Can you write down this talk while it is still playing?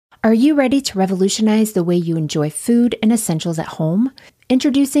Are you ready to revolutionize the way you enjoy food and essentials at home?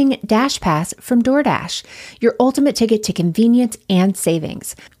 Introducing Dash Pass from DoorDash, your ultimate ticket to convenience and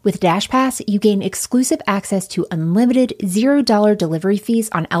savings. With Dash Pass, you gain exclusive access to unlimited $0 delivery fees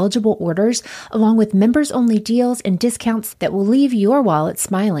on eligible orders, along with members-only deals and discounts that will leave your wallet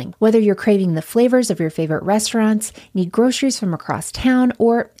smiling. Whether you're craving the flavors of your favorite restaurants, need groceries from across town,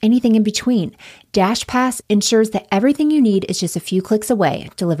 or anything in between, Dash Pass ensures that everything you need is just a few clicks away,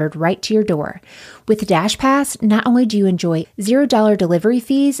 delivered right to your door. With Dash Pass, not only do you enjoy $0 delivery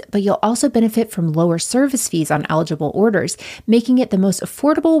fees, but you'll also benefit from lower service fees on eligible orders, making it the most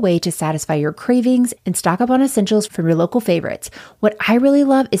affordable way to satisfy your cravings and stock up on essentials from your local favorites. What I really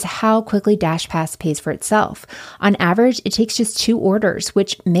love is how quickly Dash Pass pays for itself. On average, it takes just 2 orders,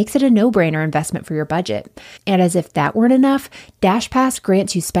 which makes it a no-brainer investment for your budget. And as if that weren't enough, Dash Pass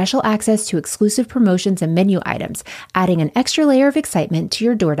grants you special access to exclusive promotions and menu items, adding an extra layer of excitement to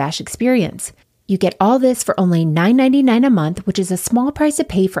your DoorDash experience. You get all this for only $9.99 a month, which is a small price to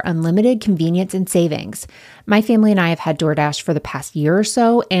pay for unlimited convenience and savings. My family and I have had DoorDash for the past year or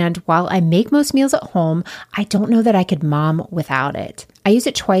so, and while I make most meals at home, I don't know that I could mom without it. I used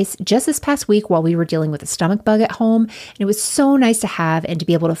it twice just this past week while we were dealing with a stomach bug at home, and it was so nice to have and to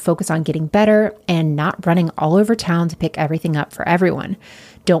be able to focus on getting better and not running all over town to pick everything up for everyone.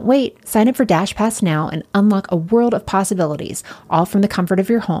 Don't wait. Sign up for Dash Pass now and unlock a world of possibilities, all from the comfort of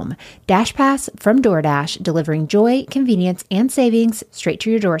your home. Dash Pass from DoorDash, delivering joy, convenience, and savings straight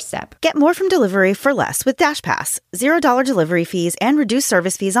to your doorstep. Get more from delivery for less with Dash Pass. $0 delivery fees and reduced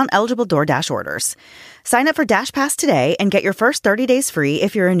service fees on eligible DoorDash orders. Sign up for Dash Pass today and get your first 30 days free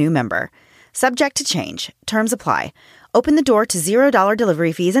if you're a new member. Subject to change. Terms apply. Open the door to $0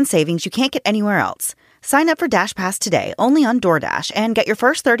 delivery fees and savings you can't get anywhere else. Sign up for Dash Pass today, only on DoorDash, and get your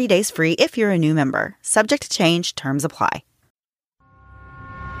first 30 days free if you're a new member. Subject to change. Terms apply.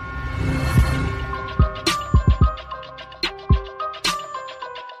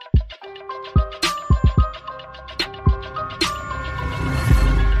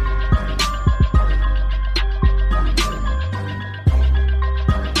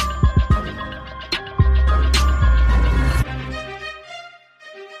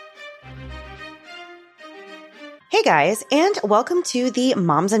 Hey guys, and welcome to the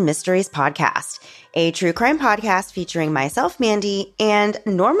Moms and Mysteries podcast, a true crime podcast featuring myself, Mandy, and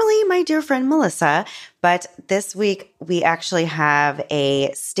normally my dear friend Melissa, but this week we actually have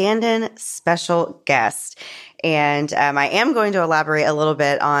a stand-in special guest, and I am going to elaborate a little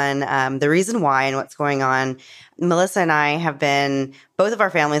bit on the reason why and what's going on. Melissa and I both of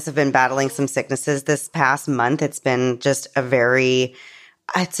our families have been battling some sicknesses this past month. It's been a very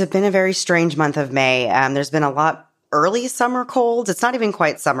strange month of May. There's been a lot early summer colds. It's not even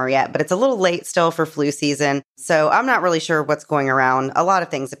quite summer yet, but it's a little late still for flu season. So I'm not really sure what's going around. A lot of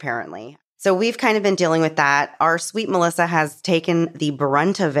things apparently. So we've kind of been dealing with that. Our sweet Melissa has taken the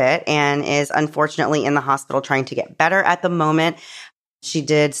brunt of it and is unfortunately in the hospital trying to get better at the moment. She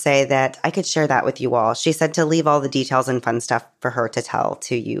did say that I could share that with you all. She said to leave all the details and fun stuff for her to tell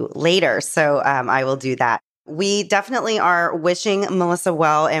to you later. So I will do that. We definitely are wishing Melissa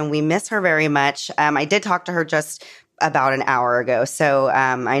well, and we miss her very much. I did talk to her just about an hour ago, so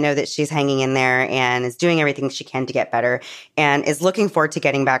I know that she's hanging in there and is doing everything she can to get better and is looking forward to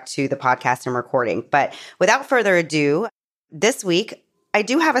getting back to the podcast and recording. But without further ado, this week, I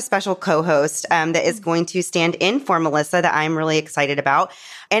do have a special co-host that is going to stand in for Melissa that I'm really excited about.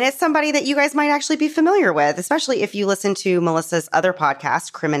 And it's somebody that you guys might actually be familiar with, especially if you listen to Melissa's other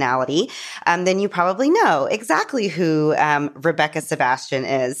podcast, Criminality. Then you probably know exactly who Rebecca Sebastian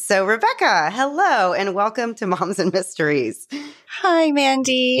is. So Rebecca, hello, and welcome to Moms and Mysteries. Hi,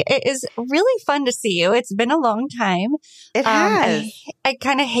 Mandy. It is really fun to see you. It's been a long time. It has. I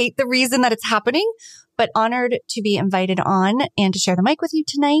kind of hate the reason that it's happening, but honored to be invited on and to share the mic with you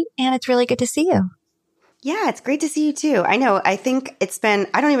tonight. And it's really good to see you. Yeah, it's great to see you too. I know. I think it's been,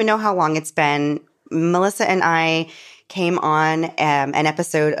 I don't even know how long it's been. Melissa and I came on an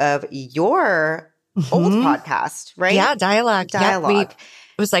episode of your old podcast, right? Yeah, Dialogue. Yeah, it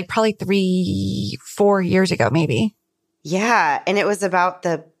was like probably 3-4 years ago, maybe. Yeah. And it was about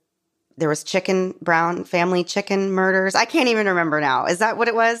there was Brown family chicken murders. I can't even remember now. Is that what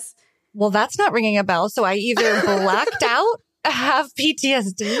it was? Well, that's not ringing a bell. So I either blacked out, have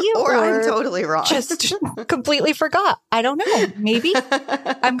PTSD, or I'm totally wrong. Just completely forgot. I don't know. Maybe.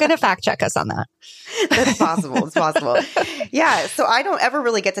 I'm going to fact check us on that. That's possible. It's possible. Yeah. So I don't ever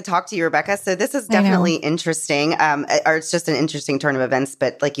really get to talk to you, Rebecca. So this is definitely interesting. Or it's just an interesting turn of events.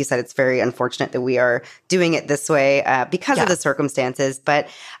 But like you said, it's very unfortunate that we are doing it this way because of the circumstances. But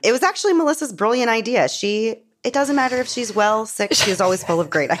it was actually Melissa's brilliant idea. She it doesn't matter if she's well, sick, she's always full of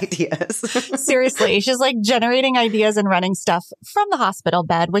great ideas. Seriously, she's like generating ideas and running stuff from the hospital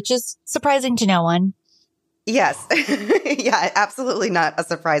bed, which is surprising to no one. Yes. Yeah, absolutely not a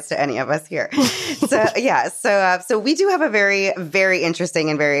surprise to any of us here. So we do have a very, very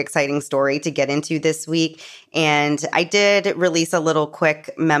interesting and very exciting story to get into this week. And I did release a little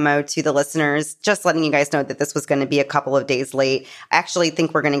quick memo to the listeners, just letting you guys know that this was going to be a couple of days late. I actually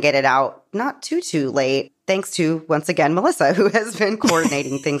think we're going to get it out not too late, thanks to, once again, Melissa, who has been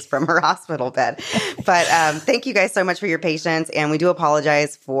coordinating things from her hospital bed. But thank you guys so much for your patience. And we do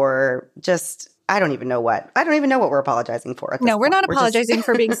apologize for just... I don't even know what we're apologizing for. No, we're not apologizing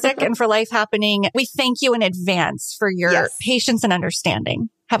for being sick and for life happening. We thank you in advance for your patience and understanding.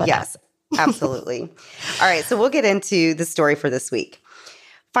 How about that? Yes, absolutely. All right. So we'll get into the story for this week.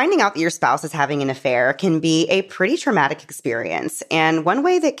 Finding out that your spouse is having an affair can be a pretty traumatic experience. And one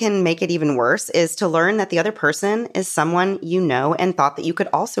way that can make it even worse is to learn that the other person is someone you know and thought that you could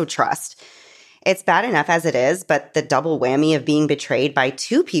also trust. It's bad enough as it is, but the double whammy of being betrayed by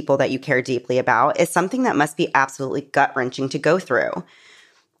two people that you care deeply about is something that must be absolutely gut-wrenching to go through.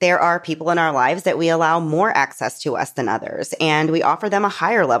 There are people in our lives that we allow more access to us than others, and we offer them a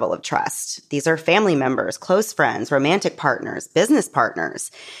higher level of trust. These are family members, close friends, romantic partners, business partners.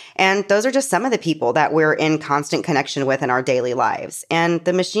 And those are just some of the people that we're in constant connection with in our daily lives. And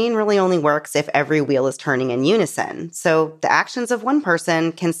the machine really only works if every wheel is turning in unison. So the actions of one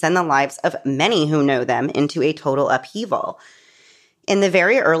person can send the lives of many who know them into a total upheaval. In the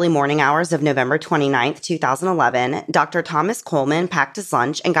very early morning hours of November 29th, 2011, Dr. Thomas Kolman packed his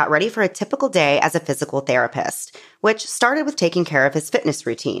lunch and got ready for a typical day as a physical therapist, which started with taking care of his fitness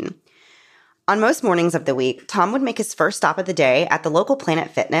routine. On most mornings of the week, Tom would make his first stop of the day at the local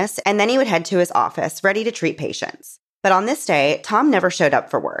Planet Fitness, and then he would head to his office, ready to treat patients. But on this day, Tom never showed up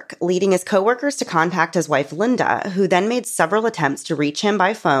for work, leading his coworkers to contact his wife, Linda, who then made several attempts to reach him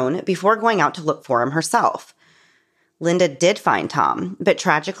by phone before going out to look for him herself. Linda did find Tom, but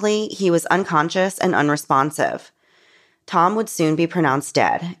tragically, he was unconscious and unresponsive. Tom would soon be pronounced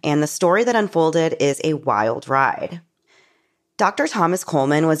dead, and the story that unfolded is a wild ride. Dr. Thomas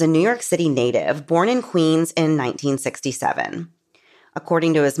Kolman was a New York City native, born in Queens in 1967.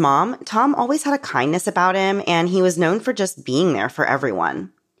 According to his mom, Tom always had a kindness about him, and he was known for just being there for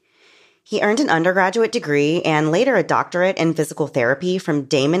everyone. He earned an undergraduate degree and later a doctorate in physical therapy from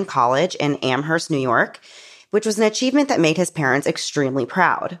Damon College in Amherst, New York, which was an achievement that made his parents extremely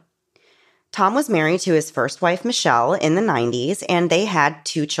proud. Tom was married to his first wife, Michelle, in the 90s, and they had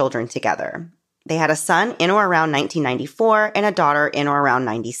 2 children together. They had a son in or around 1994 and a daughter in or around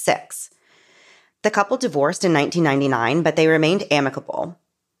 96. The couple divorced in 1999, but they remained amicable.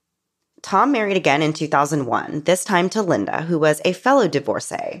 Tom married again in 2001, this time to Linda, who was a fellow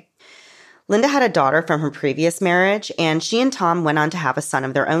divorcee. Linda had a daughter from her previous marriage, and she and Tom went on to have a son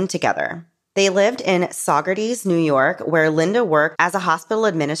of their own together. They lived in Saugerties, New York, where Linda worked as a hospital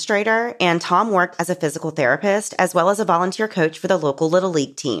administrator and Tom worked as a physical therapist as well as a volunteer coach for the local Little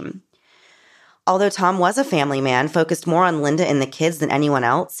League team. Although Tom was a family man, focused more on Linda and the kids than anyone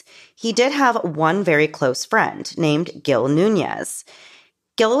else, he did have one very close friend named Gil Nunez.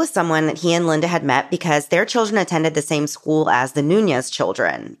 Gil was someone that he and Linda had met because their children attended the same school as the Nunez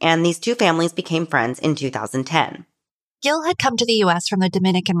children, and these two families became friends in 2010. Gil had come to the U.S. from the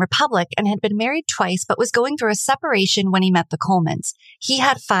Dominican Republic and had been married twice, but was going through a separation when he met the Kolmans. He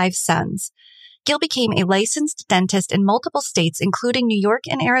had 5 sons. Gil became a licensed dentist in multiple states, including New York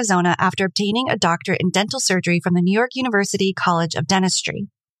and Arizona, after obtaining a doctorate in dental surgery from the New York University College of Dentistry.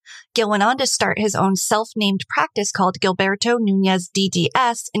 Gil went on to start his own self-named practice called Gilberto Nunez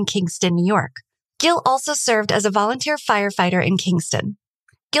DDS in Kingston, New York. Gil also served as a volunteer firefighter in Kingston.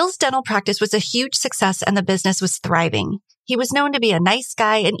 Gil's dental practice was a huge success and the business was thriving. He was known to be a nice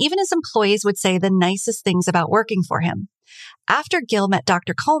guy, and even his employees would say the nicest things about working for him. After Gil met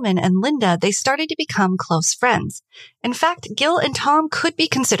Dr. Kolman and Linda, they started to become close friends. In fact, Gil and Tom could be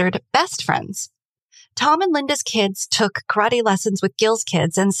considered best friends. Tom and Linda's kids took karate lessons with Gil's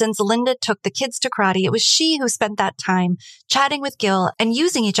kids, and since Linda took the kids to karate, it was she who spent that time chatting with Gil and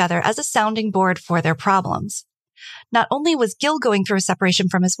using each other as a sounding board for their problems. Not only was Gil going through a separation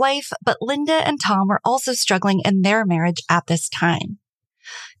from his wife, but Linda and Tom were also struggling in their marriage at this time.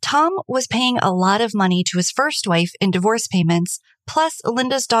 Tom was paying a lot of money to his first wife in divorce payments, plus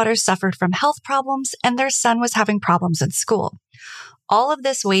Linda's daughter suffered from health problems and their son was having problems in school. All of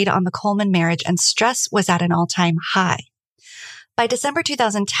this weighed on the Kolman marriage and stress was at an all-time high. By December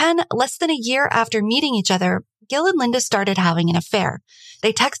 2010, less than a year after meeting each other, Gil and Linda started having an affair.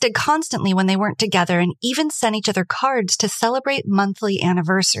 They texted constantly when they weren't together and even sent each other cards to celebrate monthly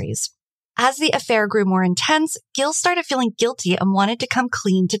anniversaries. As the affair grew more intense, Gil started feeling guilty and wanted to come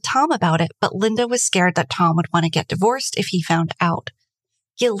clean to Tom about it, but Linda was scared that Tom would want to get divorced if he found out.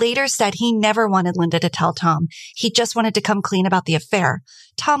 Gil later said he never wanted Linda to tell Tom. He just wanted to come clean about the affair.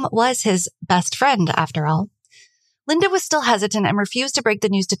 Tom was his best friend, after all. Linda was still hesitant and refused to break the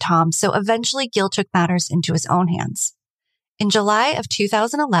news to Tom, so eventually Gil took matters into his own hands. In July of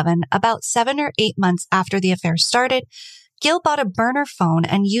 2011, about 7 or 8 months after the affair started, Gil bought a burner phone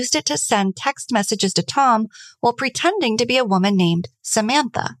and used it to send text messages to Tom while pretending to be a woman named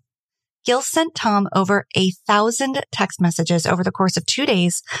Samantha. Gil sent Tom over 1,000 text messages over the course of 2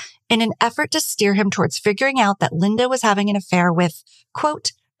 days in an effort to steer him towards figuring out that Linda was having an affair with,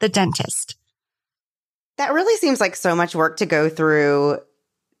 quote, the dentist. That really seems like so much work to go through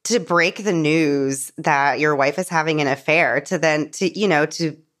to break the news that your wife is having an affair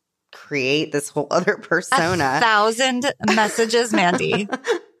to create this whole other persona. 1,000 messages, Mandy.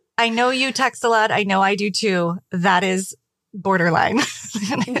 I know you text a lot. I know I do too. That is borderline.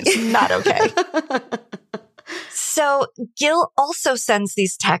 It's not okay. So Gil also sends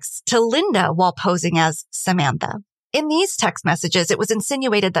these texts to Linda while posing as Samantha. In these text messages, it was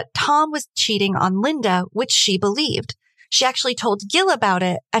insinuated that Tom was cheating on Linda, which she believed. She actually told Gil about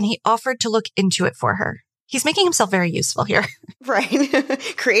it, and he offered to look into it for her. He's making himself very useful here. Right.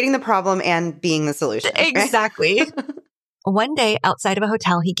 Creating the problem and being the solution. Exactly. Right? One day outside of a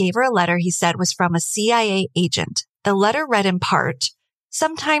hotel, he gave her a letter he said was from a CIA agent. The letter read in part,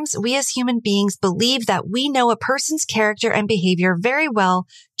 "Sometimes we as human beings believe that we know a person's character and behavior very well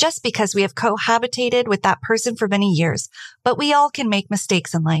just because we have cohabitated with that person for many years, but we all can make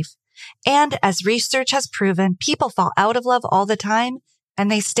mistakes in life. And as research has proven, people fall out of love all the time, and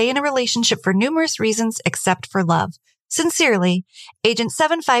they stay in a relationship for numerous reasons except for love. Sincerely, Agent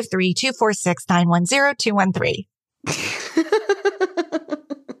 753-246-910-213.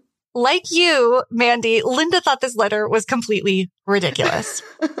 Like you, Mandy, Linda thought this letter was completely ridiculous.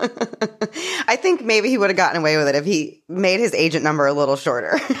 I think maybe he would have gotten away with it if he made his agent number a little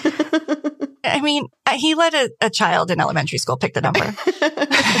shorter. I mean, he let a child in elementary school pick the number.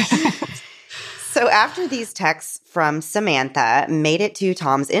 So after these texts from Samantha made it to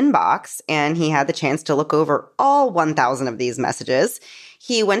Tom's inbox and he had the chance to look over all 1,000 of these messages,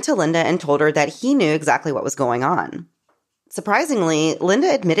 he went to Linda and told her that he knew exactly what was going on. Surprisingly,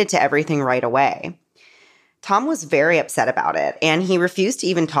 Linda admitted to everything right away. Tom was very upset about it, and he refused to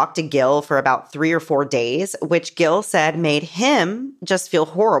even talk to Gil for about 3 or 4 days, which Gil said made him just feel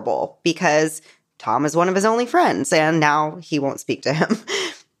horrible because Tom is one of his only friends, and now he won't speak to him,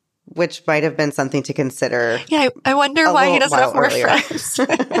 which might have been something to consider. Yeah, I wonder why he doesn't have more friends.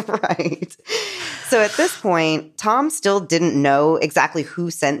 Right. So at this point, Tom still didn't know exactly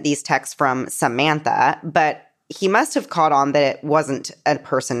who sent these texts from Samantha, but he must have caught on that it wasn't a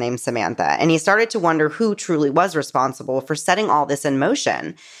person named Samantha, and he started to wonder who truly was responsible for setting all this in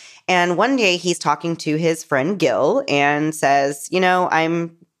motion. And one day he's talking to his friend Gil and says,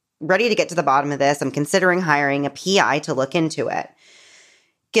 I'm ready to get to the bottom of this. I'm considering hiring a PI to look into it.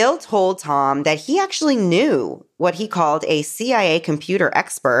 Gil told Tom that he actually knew what he called a CIA computer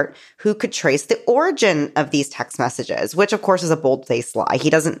expert who could trace the origin of these text messages, which of course is a bold-faced lie. He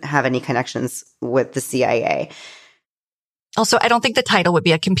doesn't have any connections with the CIA. Also, I don't think the title would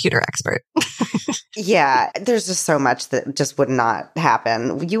be a computer expert. Yeah, there's just so much that just would not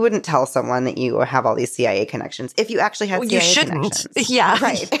happen. You wouldn't tell someone that you have all these CIA connections if you actually had CIA connections. You shouldn't. Yeah.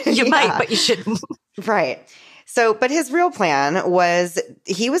 Right. You might, but you shouldn't. Right. So, but his real plan was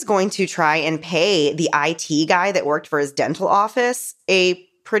he was going to try and pay the IT guy that worked for his dental office a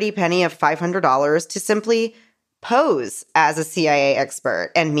pretty penny of $500 to simply pose as a CIA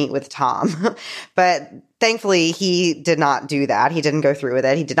expert and meet with Tom. But thankfully, he did not do that. He didn't go through with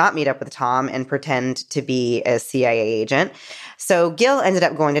it. He did not meet up with Tom and pretend to be a CIA agent. So Gil ended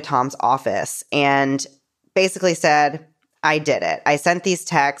up going to Tom's office and basically said, I did it. I sent these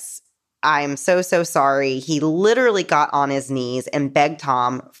texts. I'm so, so sorry. He literally got on his knees and begged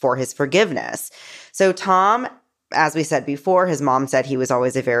Tom for his forgiveness. So Tom, as we said before, his mom said he was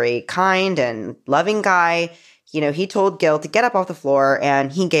always a very kind and loving guy. He told Gil to get up off the floor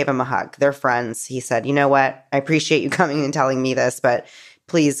and he gave him a hug. They're friends. He said, you know what? I appreciate you coming and telling me this, but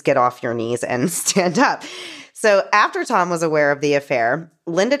please get off your knees and stand up. So after Tom was aware of the affair,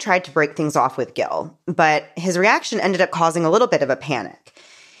 Linda tried to break things off with Gil, but his reaction ended up causing a little bit of a panic.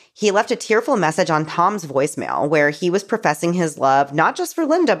 He left a tearful message on Tom's voicemail where he was professing his love, not just for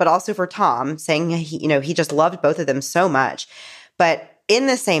Linda, but also for Tom, saying he just loved both of them so much. But in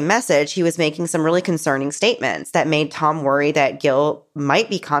the same message, he was making some really concerning statements that made Tom worry that Gil might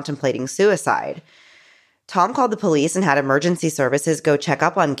be contemplating suicide. Tom called the police and had emergency services go check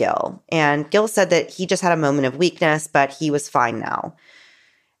up on Gil. And Gil said that he just had a moment of weakness, but he was fine now.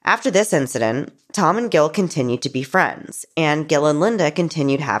 After this incident, Tom and Gil continued to be friends, and Gil and Linda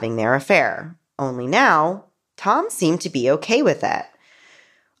continued having their affair. Only now, Tom seemed to be okay with it.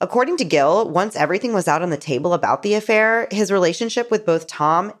 According to Gil, once everything was out on the table about the affair, his relationship with both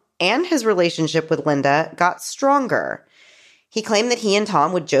Tom and his relationship with Linda got stronger. He claimed that he and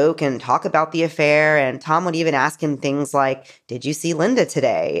Tom would joke and talk about the affair, and Tom would even ask him things like, "Did you see Linda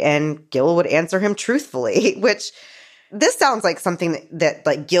today?" And Gil would answer him truthfully, which this sounds like something that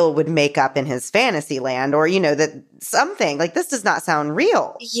like Gil would make up in his fantasy land, or, that something like this does not sound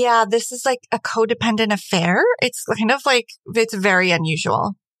real. Yeah, this is like a codependent affair. It's kind of like, it's very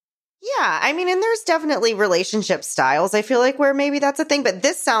unusual. Yeah, I mean, and there's definitely relationship styles, I feel like, where maybe that's a thing, but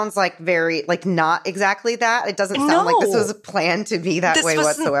this sounds like very, like, not exactly that. It doesn't sound like this was planned to be that way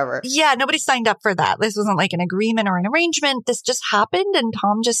whatsoever. Yeah, nobody signed up for that. This wasn't like an agreement or an arrangement. This just happened, and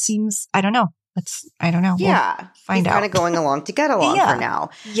Tom just seems, I don't know. I don't know. Yeah. We'll find out. Kind of going along to get along for now.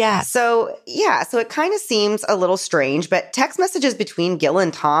 Yeah. So it kind of seems a little strange, but text messages between Gil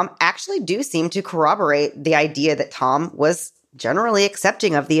and Tom actually do seem to corroborate the idea that Tom was generally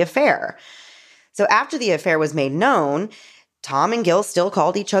accepting of the affair. So after the affair was made known, Tom and Gil still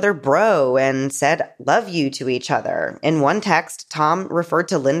called each other bro and said love you to each other. In one text, Tom referred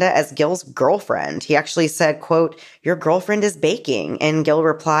to Linda as Gil's girlfriend. He actually said, quote, "Your girlfriend is baking." And Gil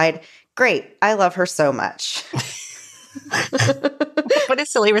replied, "Great, I love her so much." What a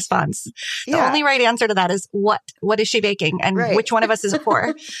silly response. The only right answer to that is what? What is she baking? And which one of us is it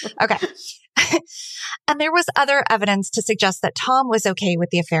for? Okay. And there was other evidence to suggest that Tom was okay with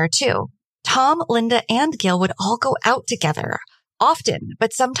the affair too. Tom, Linda, and Gil would all go out together often,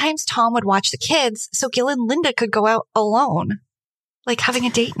 but sometimes Tom would watch the kids so Gil and Linda could go out alone, like having a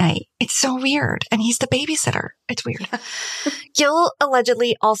date night. It's so weird. And he's the babysitter. It's weird. Gil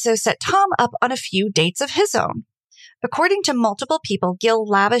allegedly also set Tom up on a few dates of his own. According to multiple people, Gil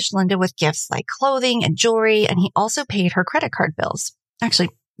lavished Linda with gifts like clothing and jewelry, and he also paid her credit card bills. Actually,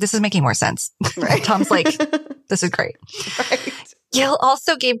 this is making more sense. Right. Tom's like, this is great. Right. Gil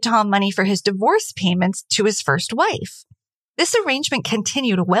also gave Tom money for his divorce payments to his first wife. This arrangement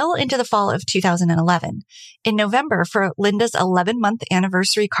continued well into the fall of 2011. In November, for Linda's 11-month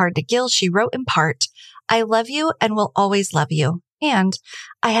anniversary card to Gil, she wrote in part, "I love you and will always love you. And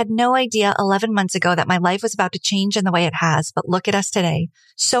I had no idea 11 months ago that my life was about to change in the way it has, but look at us today.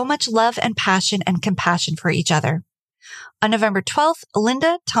 So much love and passion and compassion for each other." On November 12th,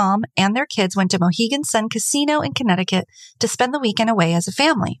 Linda, Tom, and their kids went to Mohegan Sun Casino in Connecticut to spend the weekend away as a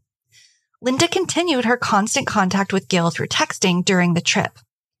family. Linda continued her constant contact with Gil through texting during the trip.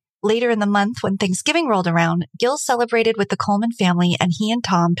 Later in the month, when Thanksgiving rolled around, Gil celebrated with the Kolman family and he and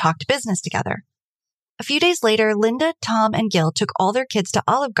Tom talked business together. A few days later, Linda, Tom, and Gil took all their kids to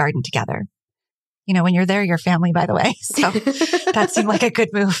Olive Garden together. When you're there, you're family, by the way. So that seemed like a good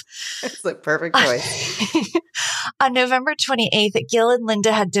move. It's the perfect choice. On November 28th, Gil and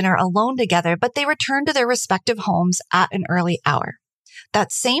Linda had dinner alone together, but they returned to their respective homes at an early hour.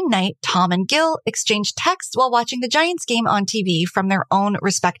 That same night, Tom and Gil exchanged texts while watching the Giants game on TV from their own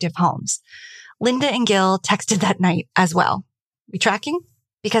respective homes. Linda and Gil texted that night as well. You tracking?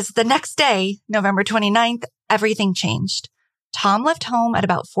 Because the next day, November 29th, everything changed. Tom left home at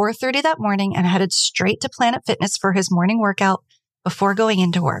about 4:30 that morning and headed straight to Planet Fitness for his morning workout before going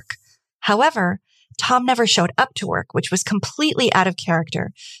into work. However, Tom never showed up to work, which was completely out of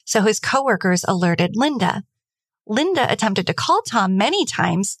character, so his coworkers alerted Linda. Linda attempted to call Tom many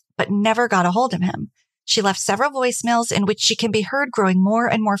times, but never got a hold of him. She left several voicemails in which she can be heard growing more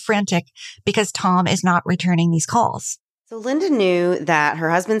and more frantic because Tom is not returning these calls. So Linda knew that her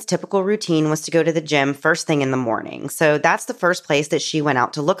husband's typical routine was to go to the gym first thing in the morning. So that's the first place that she went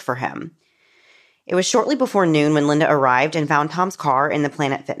out to look for him. It was shortly before noon when Linda arrived and found Tom's car in the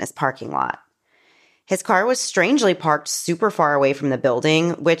Planet Fitness parking lot. His car was strangely parked super far away from the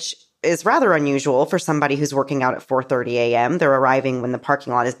building, which is rather unusual for somebody who's working out at 4:30 a.m. They're arriving when the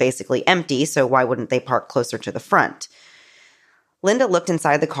parking lot is basically empty, so why wouldn't they park closer to the front? Linda looked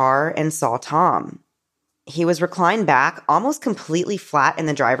inside the car and saw Tom. He was reclined back, almost completely flat in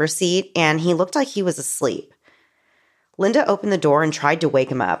the driver's seat, and he looked like he was asleep. Linda opened the door and tried to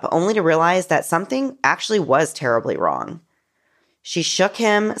wake him up, only to realize that something actually was terribly wrong. She shook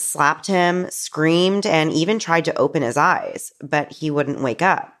him, slapped him, screamed, and even tried to open his eyes, but he wouldn't wake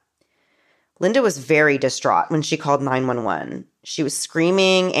up. Linda was very distraught when she called 911. She was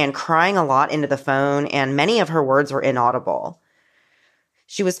screaming and crying a lot into the phone, and many of her words were inaudible.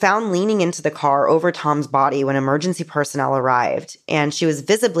 She was found leaning into the car over Tom's body when emergency personnel arrived, and she was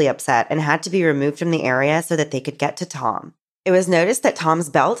visibly upset and had to be removed from the area so that they could get to Tom. It was noticed that Tom's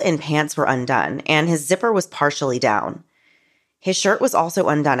belt and pants were undone, and his zipper was partially down. His shirt was also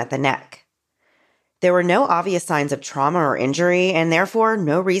undone at the neck. There were no obvious signs of trauma or injury, and therefore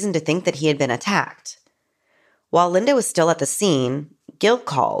no reason to think that he had been attacked. While Linda was still at the scene, Gil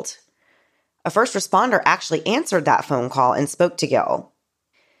called. A first responder actually answered that phone call and spoke to Gil.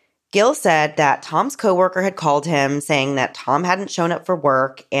 Gil said that Tom's coworker had called him saying that Tom hadn't shown up for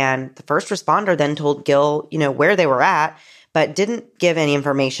work, and the first responder then told Gil, where they were at, but didn't give any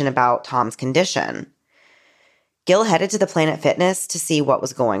information about Tom's condition. Gil headed to the Planet Fitness to see what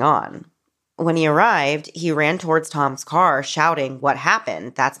was going on. When he arrived, he ran towards Tom's car, shouting, "What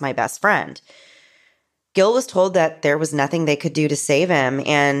happened? That's my best friend." Gil was told that there was nothing they could do to save him,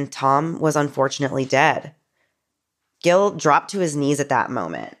 and Tom was unfortunately dead. Gil dropped to his knees at that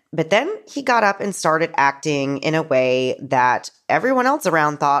moment, but then he got up and started acting in a way that everyone else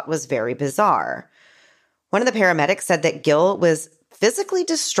around thought was very bizarre. One of the paramedics said that Gil was physically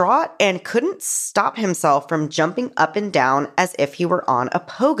distraught and couldn't stop himself from jumping up and down as if he were on a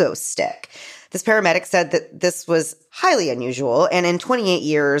pogo stick. This paramedic said that this was highly unusual, and in 28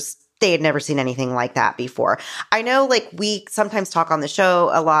 years, they had never seen anything like that before. I know, we sometimes talk on the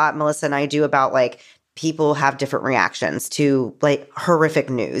show a lot, Melissa and I do, about, people have different reactions to horrific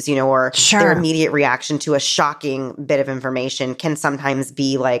news, or Sure. Their immediate reaction to a shocking bit of information can sometimes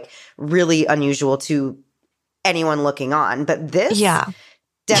be really unusual to anyone looking on. But this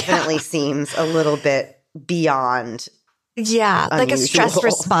definitely seems a little bit beyond like a unusual. stress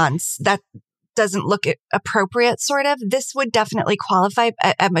response that doesn't look appropriate, sort of. This would definitely qualify.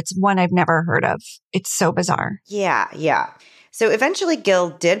 It's one I've never heard of. It's so bizarre. Yeah. So eventually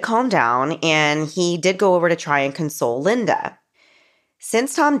Gil did calm down, and he did go over to try and console Linda.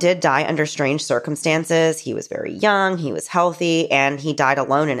 Since Tom did die under strange circumstances, he was very young, he was healthy, and he died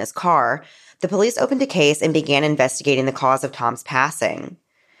alone in his car, the police opened a case and began investigating the cause of Tom's passing.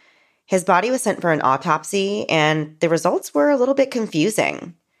 His body was sent for an autopsy, and the results were a little bit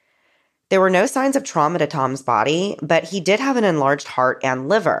confusing. There were no signs of trauma to Tom's body, but he did have an enlarged heart and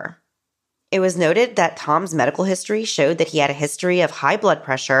liver. It was noted that Tom's medical history showed that he had a history of high blood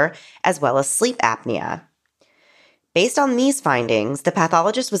pressure as well as sleep apnea. Based on these findings, the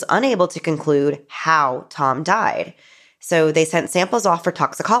pathologist was unable to conclude how Tom died, so they sent samples off for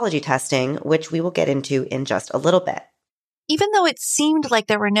toxicology testing, which we will get into in just a little bit. Even though it seemed like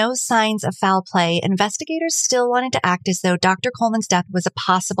there were no signs of foul play, investigators still wanted to act as though Dr. Kolman's death was a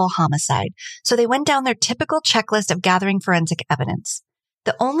possible homicide, so they went down their typical checklist of gathering forensic evidence.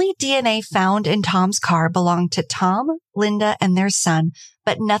 The only DNA found in Tom's car belonged to Tom, Linda, and their son,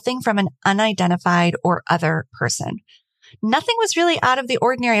 but nothing from an unidentified or other person. Nothing was really out of the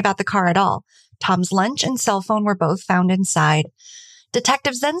ordinary about the car at all. Tom's lunch and cell phone were both found inside.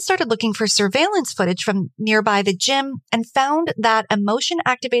 Detectives then started looking for surveillance footage from nearby the gym and found that a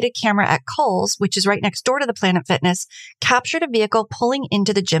motion-activated camera at Kohl's, which is right next door to the Planet Fitness, captured a vehicle pulling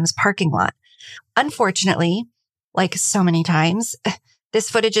into the gym's parking lot. Unfortunately, like so many times, this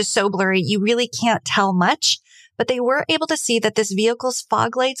footage is so blurry you really can't tell much, but they were able to see that this vehicle's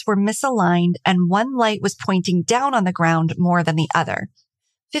fog lights were misaligned and one light was pointing down on the ground more than the other.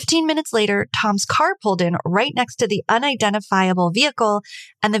 15 minutes later, Tom's car pulled in right next to the unidentifiable vehicle,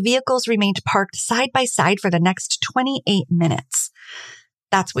 and the vehicles remained parked side by side for the next 28 minutes.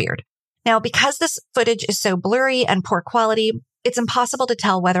 That's weird. Now, because this footage is so blurry and poor quality, it's impossible to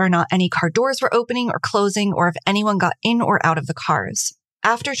tell whether or not any car doors were opening or closing or if anyone got in or out of the cars.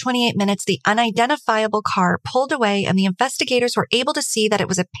 After 28 minutes, the unidentifiable car pulled away and the investigators were able to see that it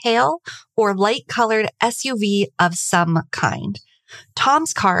was a pale or light-colored SUV of some kind.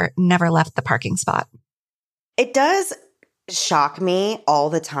 Tom's car never left the parking spot. It does shock me all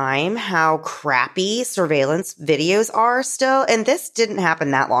the time how crappy surveillance videos are still. And this didn't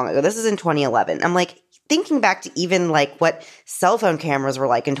happen that long ago. This is in 2011. I'm thinking back to even what cell phone cameras were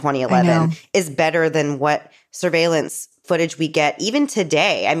like in 2011 is better than what surveillance footage we get even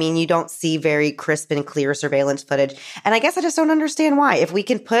today. I mean, you don't see very crisp and clear surveillance footage. And I guess I just don't understand why. If we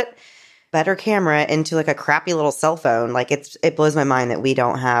can put better camera into a crappy little cell phone, it blows my mind that we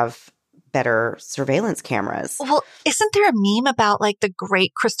don't have better surveillance cameras. Well, isn't there a meme about the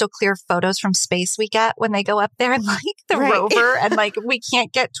great crystal clear photos from space we get when they go up there and the Right. rover and we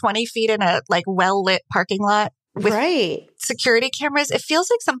can't get 20 feet in a well-lit parking lot with Right. security cameras? It feels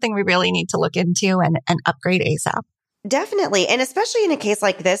like something we really need to look into and upgrade ASAP. Definitely. And especially in a case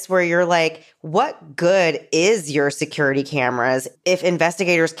like this where you're like, what good is your security cameras if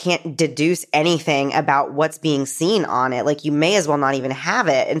investigators can't deduce anything about what's being seen on it? Like, you may as well not even have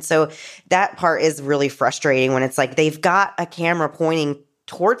it. And so that part is really frustrating when it's like they've got a camera pointing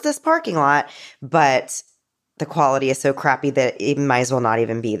towards this parking lot, but the quality is so crappy that it might as well not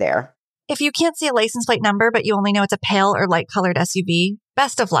even be there. If you can't see a license plate number, but you only know it's a pale or light colored SUV,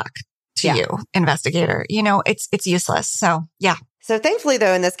 best of luck to you, investigator. You know, it's useless. So, yeah. So thankfully,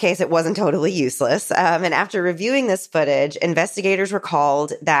 though, in this case, it wasn't totally useless. And after reviewing this footage, investigators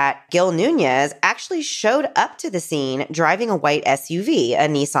recalled that Gil Nunez actually showed up to the scene driving a white SUV, a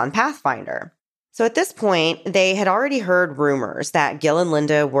Nissan Pathfinder. So at this point, they had already heard rumors that Gil and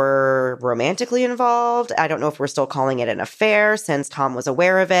Linda were romantically involved. I don't know if we're still calling it an affair since Tom was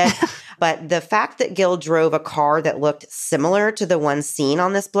aware of it. But the fact that Gil drove a car that looked similar to the one seen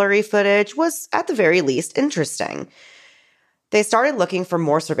on this blurry footage was, at the very least, interesting. They started looking for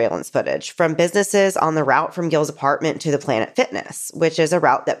more surveillance footage from businesses on the route from Gil's apartment to the Planet Fitness, which is a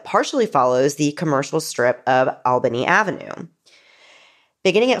route that partially follows the commercial strip of Albany Avenue.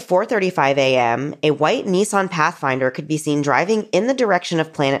 Beginning at 4:35 a.m., a white Nissan Pathfinder could be seen driving in the direction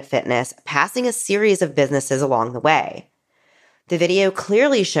of Planet Fitness, passing a series of businesses along the way. The video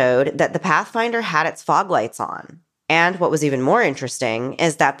clearly showed that the Pathfinder had its fog lights on. And what was even more interesting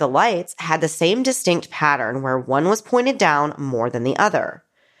is that the lights had the same distinct pattern where one was pointed down more than the other.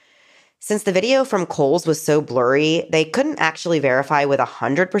 Since the video from Kohl's was so blurry, they couldn't actually verify with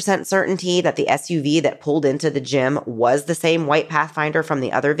 100% certainty that the SUV that pulled into the gym was the same white Pathfinder from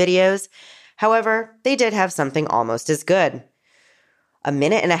the other videos. However, they did have something almost as good. A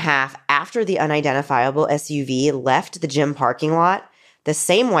minute and a half after the unidentifiable SUV left the gym parking lot, the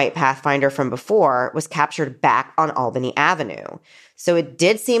same white Pathfinder from before was captured back on Albany Avenue. So it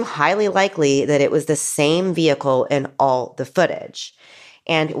did seem highly likely that it was the same vehicle in all the footage.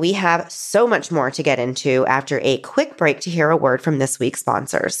 And we have so much more to get into after a quick break to hear a word from this week's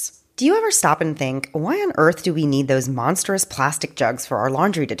sponsors. Do you ever stop and think, why on earth do we need those monstrous plastic jugs for our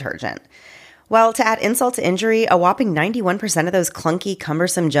laundry detergent? Well, to add insult to injury, a whopping 91% of those clunky,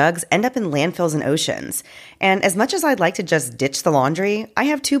 cumbersome jugs end up in landfills and oceans. And as much as I'd like to just ditch the laundry, I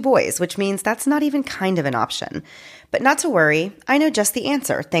have 2 boys, which means that's not even kind of an option. But not to worry, I know just the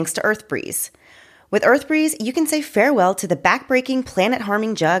answer thanks to EarthBreeze. With EarthBreeze, you can say farewell to the back-breaking,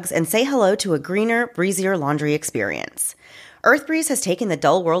 planet-harming jugs and say hello to a greener, breezier laundry experience. EarthBreeze has taken the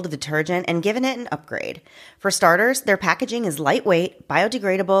dull world of detergent and given it an upgrade. For starters, their packaging is lightweight,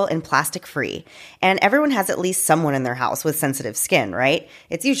 biodegradable, and plastic-free. And everyone has at least someone in their house with sensitive skin, right?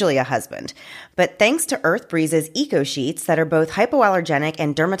 It's usually a husband. But thanks to EarthBreeze's Eco Sheets that are both hypoallergenic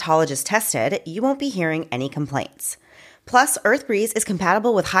and dermatologist tested, you won't be hearing any complaints. Plus, EarthBreeze is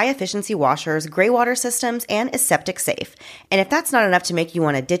compatible with high-efficiency washers, gray water systems, and is septic safe. And if that's not enough to make you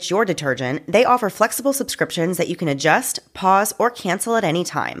want to ditch your detergent, they offer flexible subscriptions that you can adjust, pause, or cancel at any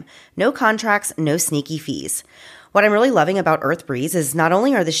time. No contracts, no sneaky fees. What I'm really loving about EarthBreeze is not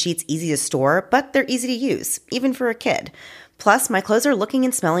only are the sheets easy to store, but they're easy to use, even for a kid. Plus, my clothes are looking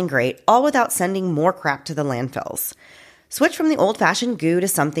and smelling great, all without sending more crap to the landfills. Switch from the old-fashioned goo to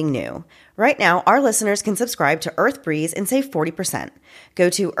something new. Right now, our listeners can subscribe to EarthBreeze and save 40%. Go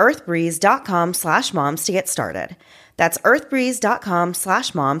to earthbreeze.com/moms to get started. That's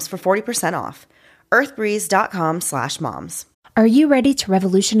earthbreeze.com/moms for 40% off. earthbreeze.com/moms. Are you ready to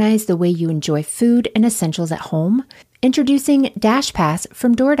revolutionize the way you enjoy food and essentials at home? Introducing Dash Pass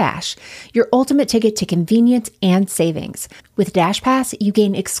from DoorDash, your ultimate ticket to convenience and savings. With Dash Pass, you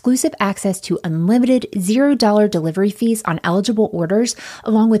gain exclusive access to unlimited $0 delivery fees on eligible orders,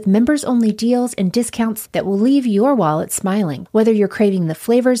 along with members-only deals and discounts that will leave your wallet smiling. Whether you're craving the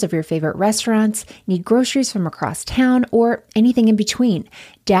flavors of your favorite restaurants, need groceries from across town, or anything in between,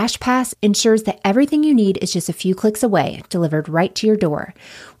 Dash Pass ensures that everything you need is just a few clicks away, delivered right to your door.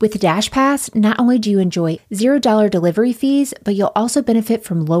 With Dash Pass, not only do you enjoy $0 delivery fees, but you'll also benefit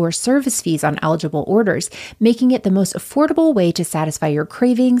from lower service fees on eligible orders, making it the most affordable way to satisfy your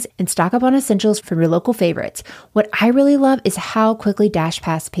cravings and stock up on essentials from your local favorites. What I really love is how quickly Dash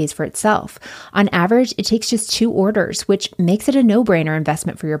Pass pays for itself. On average, it takes just 2 orders, which makes it a no-brainer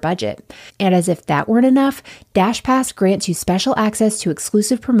investment for your budget. And as if that weren't enough, Dash Pass grants you special access to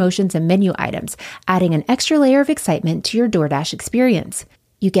exclusive promotions and menu items, adding an extra layer of excitement to your DoorDash experience.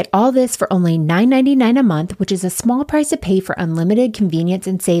 You get all this for only $9.99 a month, which is a small price to pay for unlimited convenience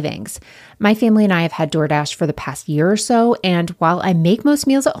and savings. My family and I have had DoorDash for the past year or so, and while I make most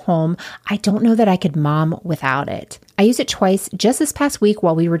meals at home, I don't know that I could mom without it. I used it twice just this past week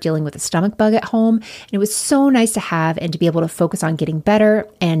while we were dealing with a stomach bug at home, and it was so nice to have and to be able to focus on getting better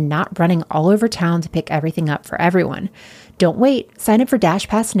and not running all over town to pick everything up for everyone. Don't wait. Sign up for Dash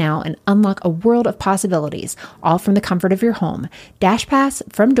Pass now and unlock a world of possibilities, all from the comfort of your home. Dash Pass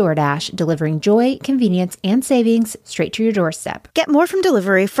from DoorDash, delivering joy, convenience, and savings straight to your doorstep. Get more from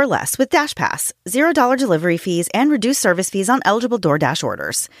delivery for less with Dash Pass. $0 delivery fees and reduced service fees on eligible DoorDash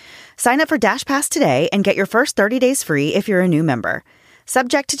orders. Sign up for Dash Pass today and get your first 30 days free if you're a new member.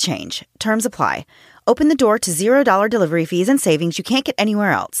 Subject to change. Terms apply. Open the door to $0 delivery fees and savings you can't get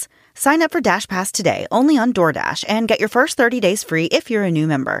anywhere else. Sign up for Dash Pass today only on DoorDash and get your first 30 days free if you're a new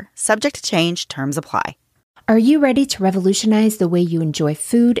member. Subject to change. Terms apply. Are you ready to revolutionize the way you enjoy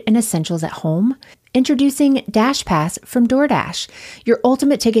food and essentials at home? Introducing Dash Pass from DoorDash, your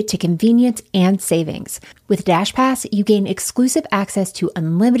ultimate ticket to convenience and savings. With Dash Pass, you gain exclusive access to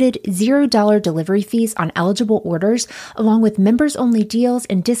unlimited $0 delivery fees on eligible orders, along with members-only deals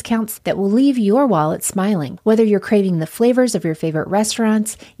and discounts that will leave your wallet smiling. Whether you're craving the flavors of your favorite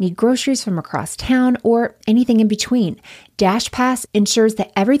restaurants, need groceries from across town, or anything in between, Dash Pass ensures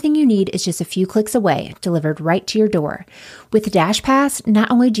that everything you need is just a few clicks away, delivered right to your door. With Dash Pass, not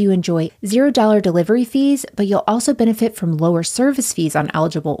only do you enjoy $0 delivery fees, but you'll also benefit from lower service fees on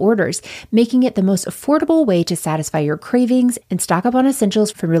eligible orders, making it the most affordable way to satisfy your cravings and stock up on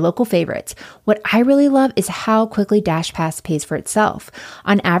essentials from your local favorites. What I really love is how quickly Dash Pass pays for itself.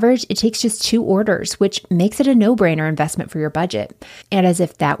 On average, it takes just 2 orders, which makes it a no-brainer investment for your budget. And as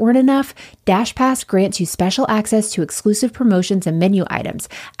if that weren't enough, Dash Pass grants you special access to exclusive promotions and menu items,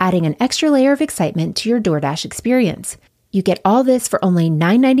 adding an extra layer of excitement to your DoorDash experience. You get all this for only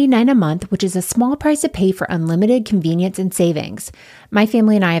 $9.99 a month, which is a small price to pay for unlimited convenience and savings. My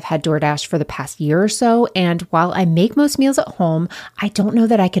family and I have had DoorDash for the past year or so, and while I make most meals at home, I don't know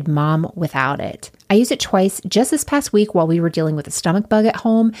that I could mom without it. I used it twice just this past week while we were dealing with a stomach bug at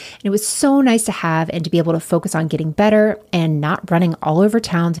home, and it was so nice to have and to be able to focus on getting better and not running all over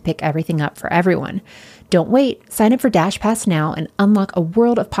town to pick everything up for everyone. Don't wait. Sign up for Dash Pass now and unlock a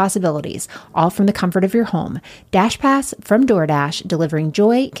world of possibilities, all from the comfort of your home. Dash Pass from DoorDash, delivering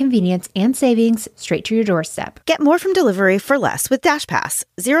joy, convenience, and savings straight to your doorstep. Get more from delivery for less with Dash Pass.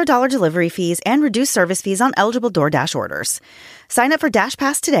 $0 delivery fees and reduced service fees on eligible DoorDash orders. Sign up for Dash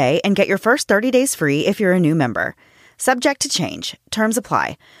Pass today and get your first 30 days free if you're a new member. Subject to change. Terms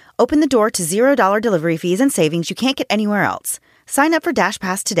apply. Open the door to $0 delivery fees and savings you can't get anywhere else. Sign up for Dash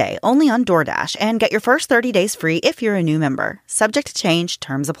Pass today only on DoorDash and get your first 30 days free if you're a new member. Subject to change.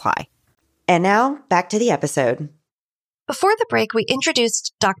 Terms apply. And now, back to the episode. Before the break, we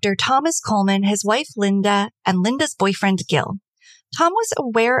introduced Dr. Thomas Kolman, his wife Linda, and Linda's boyfriend Gil. Tom was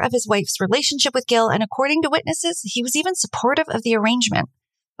aware of his wife's relationship with Gil, and according to witnesses, he was even supportive of the arrangement.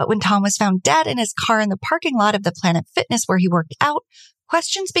 But when Tom was found dead in his car in the parking lot of the Planet Fitness where he worked out,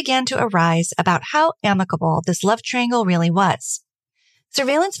 questions began to arise about how amicable this love triangle really was.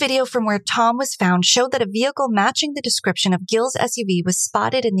 Surveillance video from where Tom was found showed that a vehicle matching the description of Gil's SUV was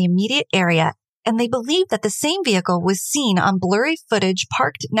spotted in the immediate area, and they believe that the same vehicle was seen on blurry footage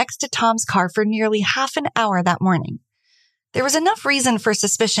parked next to Tom's car for nearly half an hour that morning. There was enough reason for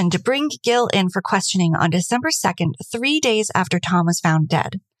suspicion to bring Gil in for questioning on December 2nd, 3 days after Tom was found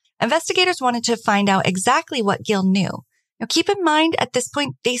dead. Investigators wanted to find out exactly what Gil knew. Now, keep in mind, at this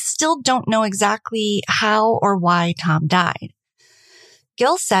point, they still don't know exactly how or why Tom died.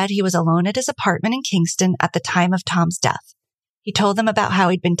 Gil said he was alone at his apartment in Kingston at the time of Tom's death. He told them about how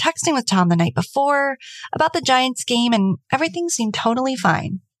he'd been texting with Tom the night before, about the Giants game, and everything seemed totally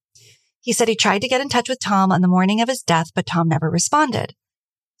fine. He said he tried to get in touch with Tom on the morning of his death, but Tom never responded.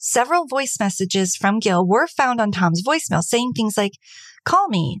 Several voice messages from Gil were found on Tom's voicemail saying things like, "Call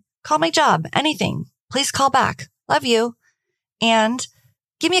me, call my job, anything. Please call back. Love you." And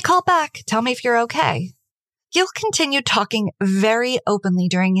 "Give me a call back. Tell me if you're okay." Gil continued talking very openly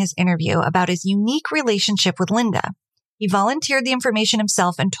during his interview about his unique relationship with Linda. He volunteered the information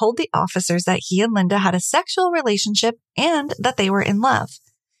himself and told the officers that he and Linda had a sexual relationship and that they were in love.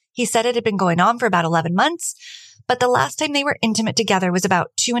 He said it had been going on for about 11 months, but the last time they were intimate together was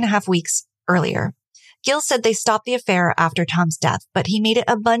about 2.5 weeks earlier. Gil said they stopped the affair after Tom's death, but he made it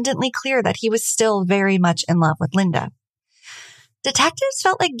abundantly clear that he was still very much in love with Linda. Detectives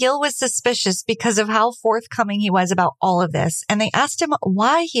felt like Gil was suspicious because of how forthcoming he was about all of this, and they asked him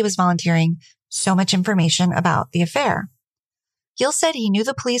why he was volunteering so much information about the affair. Gil said he knew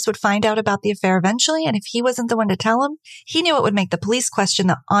the police would find out about the affair eventually, and if he wasn't the one to tell him, he knew it would make the police question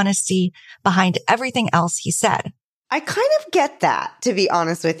the honesty behind everything else he said. I kind of get that, to be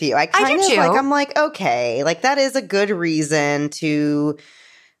honest with you. I do too. I'm like, okay, like that is a good reason to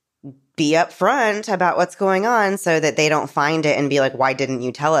be upfront about what's going on so that they don't find it and be like, why didn't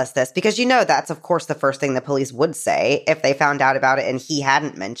you tell us this? Because that's, of course, the first thing the police would say. If they found out about it and he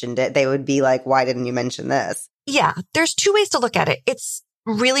hadn't mentioned it, they would be like, why didn't you mention this? Yeah, there's two ways to look at it. It's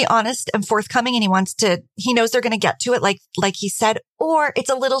really honest and forthcoming, and he knows they're going to get to it like he said, or it's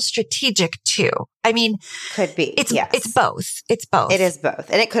a little strategic too. I mean, could be. It's both. It is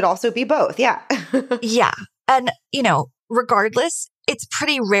both. And it could also be both. Yeah. Yeah. And, regardless, it's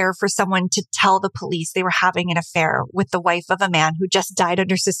pretty rare for someone to tell the police they were having an affair with the wife of a man who just died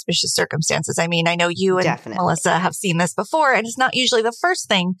under suspicious circumstances. I mean, I know you and Melissa have seen this before, and it's not usually the first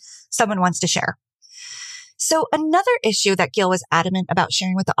thing someone wants to share. So another issue that Gil was adamant about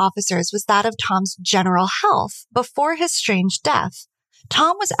sharing with the officers was that of Tom's general health before his strange death.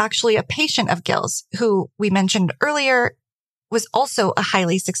 Tom was actually a patient of Gil's, who we mentioned earlier was also a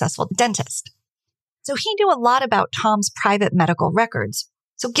highly successful dentist. So he knew a lot about Tom's private medical records.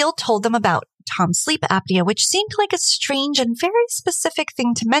 So Gil told them about Tom's sleep apnea, which seemed like a strange and very specific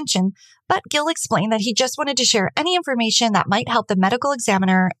thing to mention, but Gil explained that he just wanted to share any information that might help the medical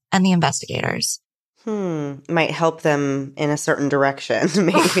examiner and the investigators. Might help them in a certain direction,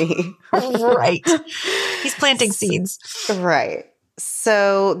 maybe. Right. He's planting seeds. Right.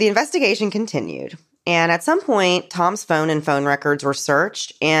 So the investigation continued. And at some point, Tom's phone and phone records were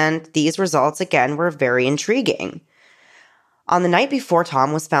searched, and these results, again, were very intriguing. On the night before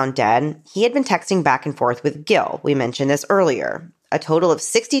Tom was found dead, he had been texting back and forth with Gil. We mentioned this earlier. A total of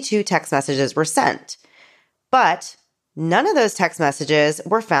 62 text messages were sent. But none of those text messages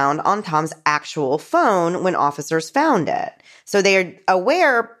were found on Tom's actual phone when officers found it. So they're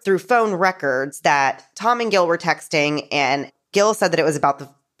aware through phone records that Tom and Gil were texting, and Gil said that it was about the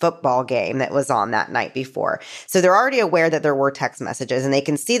football game that was on that night before. So they're already aware that there were text messages, and they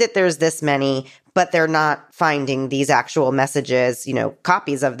can see that there's this many, but they're not finding these actual messages,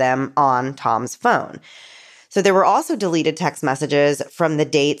 copies of them on Tom's phone. So there were also deleted text messages from the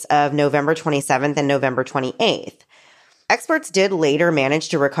dates of November 27th and November 28th. Experts did later manage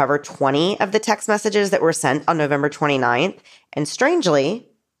to recover 20 of the text messages that were sent on November 29th, and strangely,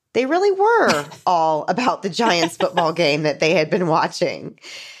 they really were all about the Giants football game that they had been watching.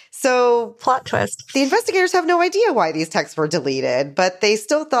 So, plot twist. The investigators have no idea why these texts were deleted, but they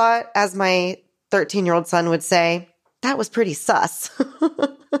still thought, as my 13-year-old son would say, that was pretty sus.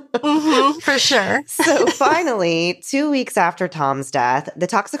 For sure. So finally, 2 weeks after Tom's death, the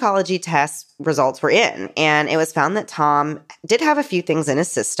toxicology test results were in, and it was found that Tom did have a few things in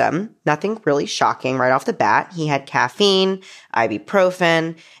his system. Nothing really shocking right off the bat. He had caffeine,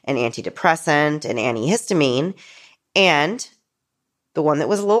 ibuprofen, an antidepressant, an antihistamine, and the one that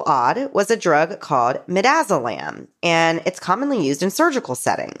was a little odd was a drug called midazolam, and it's commonly used in surgical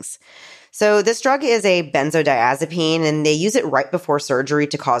settings. So this drug is a benzodiazepine, and they use it right before surgery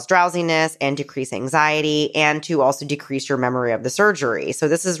to cause drowsiness and decrease anxiety and to also decrease your memory of the surgery. So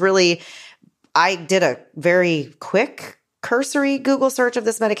this is really, I did a very quick cursory Google search of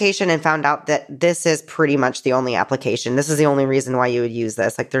this medication and found out that this is pretty much the only application. This is the only reason why you would use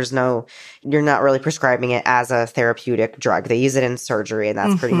this. Like you're not really prescribing it as a therapeutic drug. They use it in surgery, and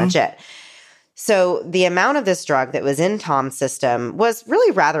that's pretty much it. So the amount of this drug that was in Tom's system was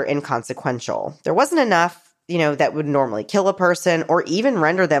really rather inconsequential. There wasn't enough, that would normally kill a person or even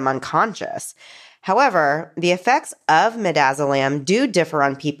render them unconscious. However, the effects of midazolam do differ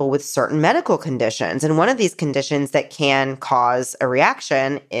on people with certain medical conditions. And one of these conditions that can cause a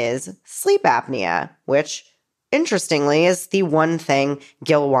reaction is sleep apnea, which, interestingly, is the one thing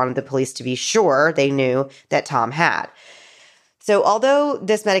Gil wanted the police to be sure they knew that Tom had. So although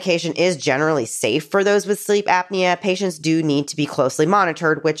this medication is generally safe for those with sleep apnea, patients do need to be closely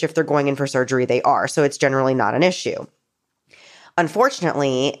monitored, which if they're going in for surgery, they are. So it's generally not an issue.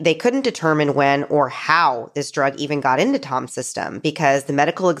 Unfortunately, they couldn't determine when or how this drug even got into Tom's system because the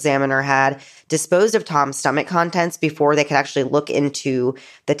medical examiner had disposed of Tom's stomach contents before they could actually look into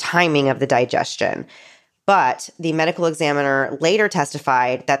the timing of the digestion. But the medical examiner later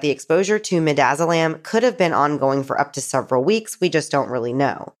testified that the exposure to midazolam could have been ongoing for up to several weeks. We just don't really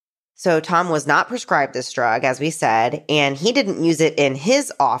know. So Tom was not prescribed this drug, as we said, and he didn't use it in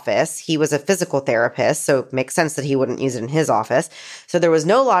his office. He was a physical therapist, so it makes sense that he wouldn't use it in his office. So there was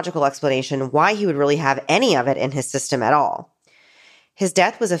no logical explanation why he would really have any of it in his system at all. His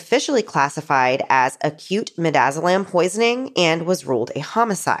death was officially classified as acute midazolam poisoning and was ruled a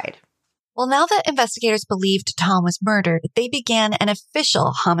homicide. Well, now that investigators believed Tom was murdered, they began an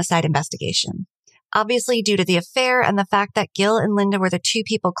official homicide investigation. Obviously, due to the affair and the fact that Gil and Linda were the two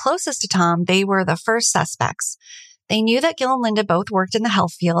people closest to Tom, they were the first suspects. They knew that Gil and Linda both worked in the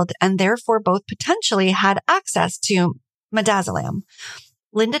health field and therefore both potentially had access to midazolam.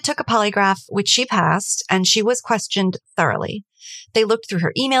 Linda took a polygraph, which she passed, and she was questioned thoroughly. They looked through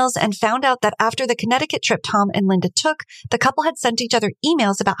her emails and found out that after the Connecticut trip Tom and Linda took, the couple had sent each other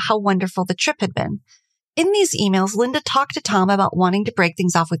emails about how wonderful the trip had been. In these emails, Linda talked to Tom about wanting to break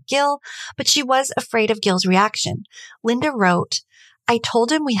things off with Gil, but she was afraid of Gil's reaction. Linda wrote, "I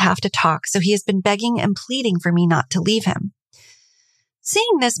told him we have to talk, so he has been begging and pleading for me not to leave him."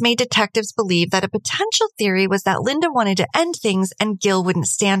 Seeing this made detectives believe that a potential theory was that Linda wanted to end things and Gil wouldn't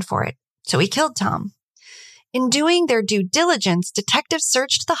stand for it, so he killed Tom. In doing their due diligence, detectives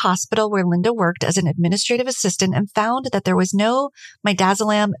searched the hospital where Linda worked as an administrative assistant and found that there was no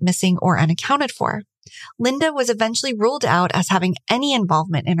midazolam missing or unaccounted for. Linda was eventually ruled out as having any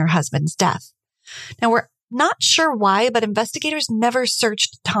involvement in her husband's death. Now, we're not sure why, but investigators never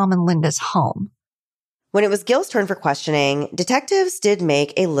searched Tom and Linda's home. When it was Gil's turn for questioning, detectives did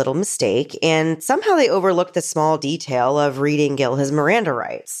make a little mistake, and somehow they overlooked the small detail of reading Gil his Miranda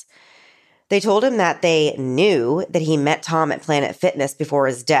rights. They told him that they knew that he met Tom at Planet Fitness before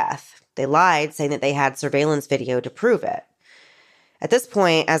his death. They lied, saying that they had surveillance video to prove it. At this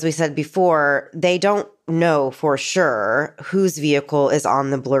point, as we said before, they don't know for sure whose vehicle is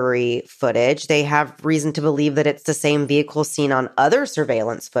on the blurry footage. They have reason to believe that it's the same vehicle seen on other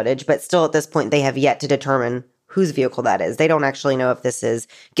surveillance footage, but still at this point, they have yet to determine whose vehicle that is. They don't actually know if this is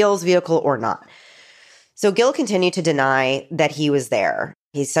Gil's vehicle or not. So Gil continued to deny that he was there.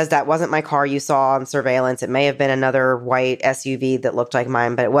 He says, "That wasn't my car you saw on surveillance. It may have been another white SUV that looked like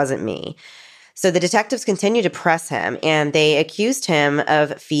mine, but it wasn't me." So the detectives continued to press him, and they accused him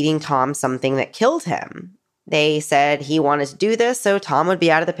of feeding Tom something that killed him. They said he wanted to do this so Tom would be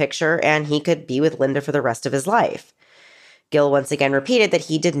out of the picture and he could be with Linda for the rest of his life. Gil once again repeated that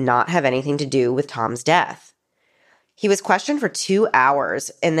he did not have anything to do with Tom's death. He was questioned for 2 hours,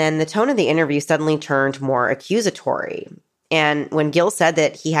 and then the tone of the interview suddenly turned more accusatory. And when Gil said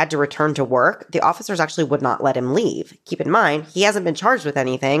that he had to return to work, the officers actually would not let him leave. Keep in mind, he hasn't been charged with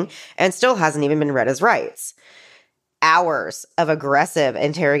anything and still hasn't even been read his rights. Hours of aggressive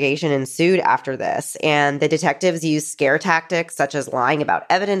interrogation ensued after this, and the detectives used scare tactics such as lying about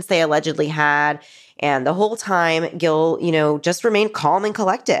evidence they allegedly had. And the whole time, Gil, just remained calm and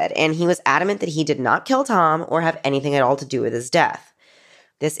collected, and he was adamant that he did not kill Tom or have anything at all to do with his death.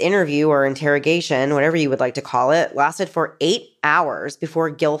 This interview or interrogation, whatever you would like to call it, lasted for 8 hours before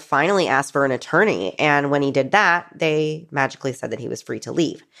Gil finally asked for an attorney. And when he did that, they magically said that he was free to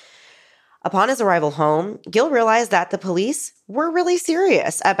leave. Upon his arrival home, Gil realized that the police were really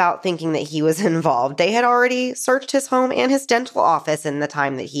serious about thinking that he was involved. They had already searched his home and his dental office in the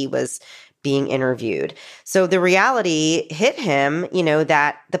time that he was being interviewed. So the reality hit him,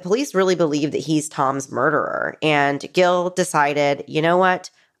 that the police really believe that he's Tom's murderer. And Gil decided, you know what?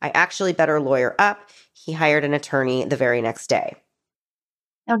 I actually better lawyer up. He hired an attorney the very next day.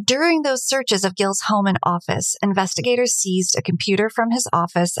 Now, during those searches of Gil's home and office, investigators seized a computer from his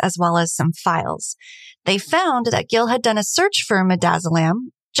office as well as some files. They found that Gil had done a search for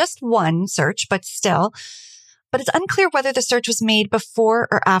midazolam, just one search, but still. But it's unclear whether the search was made before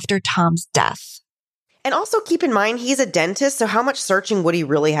or after Tom's death. And also keep in mind, he's a dentist, so how much searching would he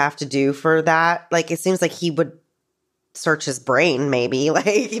really have to do for that? It seems like he would search his brain, maybe.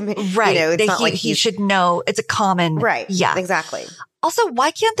 Right. It's not like he should know. It's a common. Right. Yeah. Exactly. Also,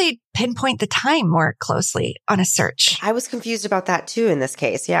 why can't they pinpoint the time more closely on a search? I was confused about that too in this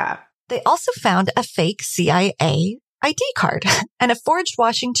case. Yeah. They also found a fake CIA ID card and a forged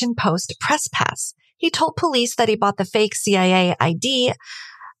Washington Post press pass. He told police that he bought the fake CIA ID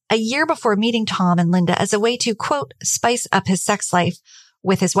a year before meeting Tom and Linda as a way to, quote, spice up his sex life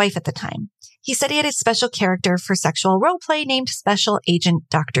with his wife at the time. He said he had a special character for sexual role play named Special Agent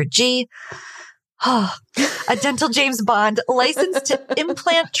Dr. G. A dental James Bond licensed to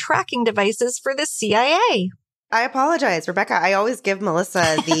implant tracking devices for the CIA. I apologize, Rebecca. I always give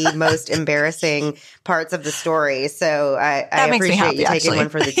Melissa the most embarrassing parts of the story. So I appreciate you taking one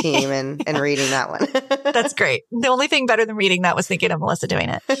for the team and reading that one. That's great. The only thing better than reading that was thinking of Melissa doing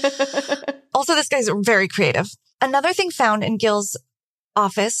it. Also, this guy's very creative. Another thing found in Gil's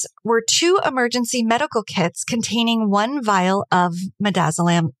office were 2 emergency medical kits containing 1 vial of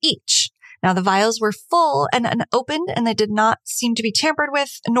midazolam each. Now, the vials were full and unopened, and they did not seem to be tampered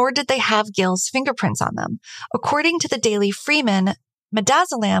with, nor did they have Gil's fingerprints on them. According to the Daily Freeman,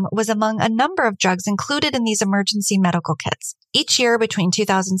 midazolam was among a number of drugs included in these emergency medical kits. Each year between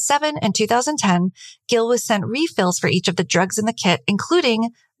 2007 and 2010, Gil was sent refills for each of the drugs in the kit, including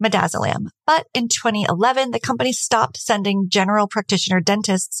midazolam. But in 2011, the company stopped sending general practitioner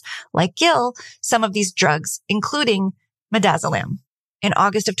dentists like Gil some of these drugs, including midazolam. In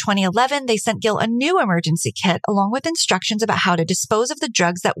August of 2011, they sent Gil a new emergency kit along with instructions about how to dispose of the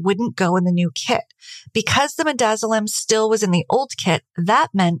drugs that wouldn't go in the new kit. Because the midazolam still was in the old kit, that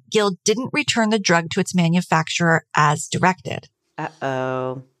meant Gil didn't return the drug to its manufacturer as directed.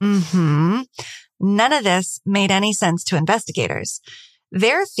 Uh-oh. None of this made any sense to investigators.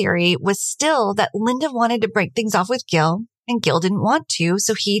 Their theory was still that Linda wanted to break things off with Gil, and Gil didn't want to,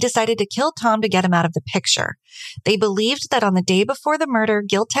 so he decided to kill Tom to get him out of the picture. They believed that on the day before the murder,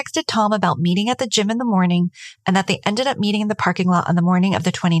 Gil texted Tom about meeting at the gym in the morning, and that they ended up meeting in the parking lot on the morning of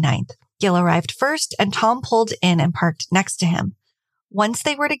the 29th. Gil arrived first, and Tom pulled in and parked next to him. Once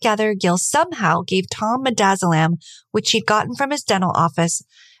they were together, Gil somehow gave Tom midazolam, which he'd gotten from his dental office,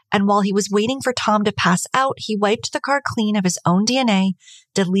 and while he was waiting for Tom to pass out, he wiped the car clean of his own DNA,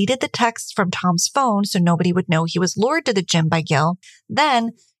 deleted the text from Tom's phone so nobody would know he was lured to the gym by Gil.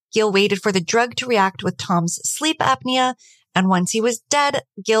 Then, Gil waited for the drug to react with Tom's sleep apnea, and once he was dead,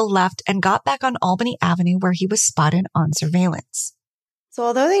 Gil left and got back on Albany Avenue where he was spotted on surveillance. So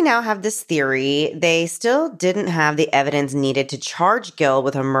although they now have this theory, they still didn't have the evidence needed to charge Gil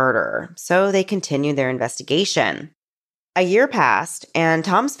with a murder, so they continued their investigation. A year passed, and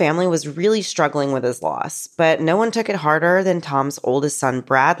Tom's family was really struggling with his loss, but no one took it harder than Tom's oldest son,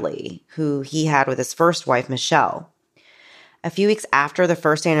 Bradley, who he had with his first wife, Michelle. A few weeks after the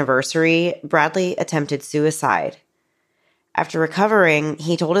first anniversary, Bradley attempted suicide. After recovering,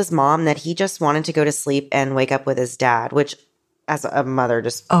 he told his mom that he just wanted to go to sleep and wake up with his dad, which, as a mother,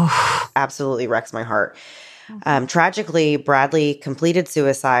 just absolutely wrecks my heart. Tragically, Bradley completed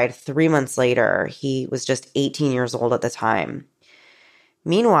suicide 3 months later. He was just 18 years old at the time.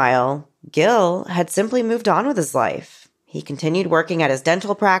 Meanwhile, Gil had simply moved on with his life. He continued working at his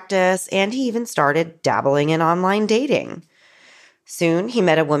dental practice, and he even started dabbling in online dating. Soon, he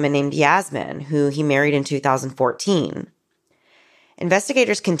met a woman named Yasmin, who he married in 2014.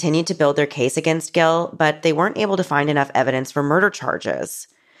 Investigators continued to build their case against Gil, but they weren't able to find enough evidence for murder charges.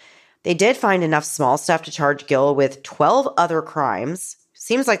 They did find enough small stuff to charge Gil with 12 other crimes.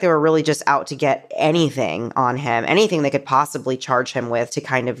 Seems like they were really just out to get anything on him, anything they could possibly charge him with to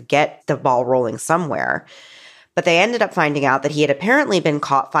kind of get the ball rolling somewhere. But they ended up finding out that he had apparently been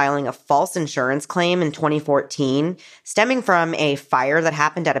caught filing a false insurance claim in 2014, stemming from a fire that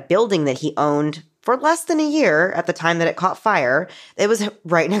happened at a building that he owned for less than a year at the time that it caught fire. It was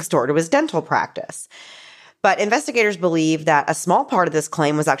right next door to his dental practice. But investigators believe that a small part of this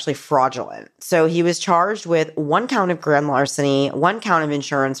claim was actually fraudulent. So he was charged with 1 count of grand larceny, 1 count of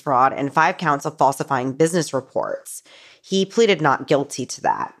insurance fraud, and 5 counts of falsifying business reports. He pleaded not guilty to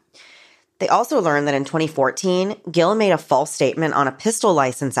that. They also learned that in 2014, Gil made a false statement on a pistol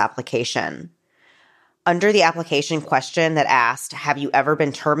license application. Under the application question that asked, "Have you ever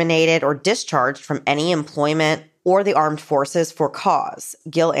been terminated or discharged from any employment or the armed forces for cause?"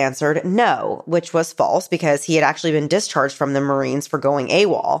 Gil answered no, which was false because he had actually been discharged from the Marines for going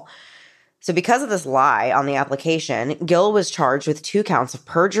AWOL. So because of this lie on the application, Gil was charged with 2 counts of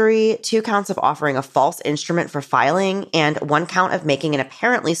perjury, 2 counts of offering a false instrument for filing, and 1 count of making an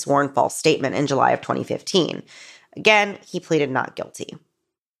apparently sworn false statement in July of 2015. Again, he pleaded not guilty.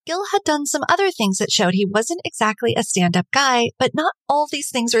 Gil had done some other things that showed he wasn't exactly a stand-up guy, but not all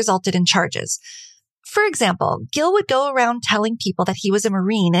these things resulted in charges. For example, Gil would go around telling people that he was a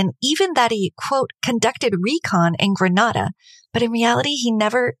Marine and even that he, quote, conducted recon in Grenada. But in reality, he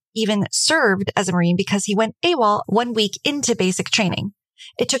never even served as a Marine because he went AWOL 1 week into basic training.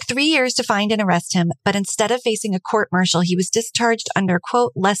 It took 3 years to find and arrest him, but instead of facing a court-martial, he was discharged under,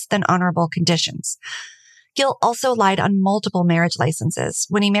 quote, less than honorable conditions. Gil also lied on multiple marriage licenses.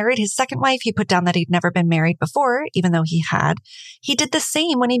 When he married his second wife, he put down that he'd never been married before, even though he had. He did the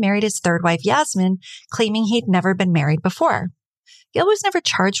same when he married his third wife, Yasmin, claiming he'd never been married before. Gil was never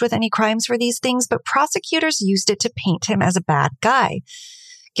charged with any crimes for these things, but prosecutors used it to paint him as a bad guy.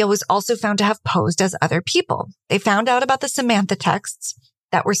 Gil was also found to have posed as other people. They found out about the Samantha texts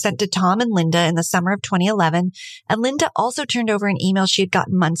that were sent to Tom and Linda in the summer of 2011, and Linda also turned over an email she had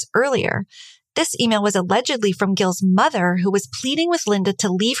gotten months earlier. This email was allegedly from Gil's mother, who was pleading with Linda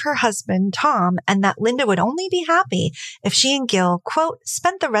to leave her husband, Tom, and that Linda would only be happy if she and Gil, quote,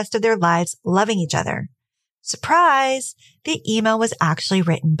 spent the rest of their lives loving each other. Surprise! The email was actually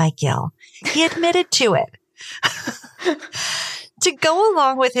written by Gil. He admitted to it. To go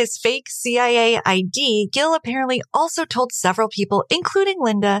along with his fake CIA ID, Gil apparently also told several people, including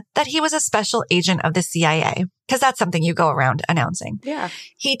Linda, that he was a special agent of the CIA, because that's something you go around announcing. Yeah.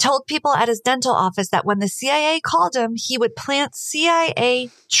 He told people at his dental office that when the CIA called him, he would plant CIA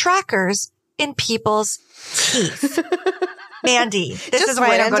trackers in people's teeth. Mandy, this is why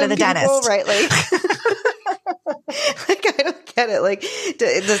I don't go to the dentist. Right, like, like, I don't get it. Like,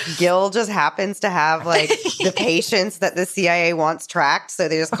 this Gil just happens to have, like, the patients that the CIA wants tracked, so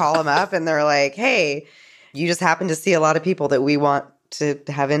they just call him up and they're like, hey, you just happen to see a lot of people that we want to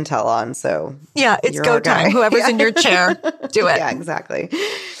have intel on, so yeah, it's go time. Whoever's in your chair, do it. Yeah, exactly.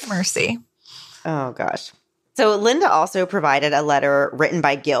 Mercy. Oh, gosh. So Linda also provided a letter written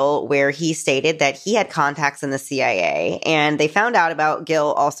by Gil where he stated that he had contacts in the CIA, and they found out about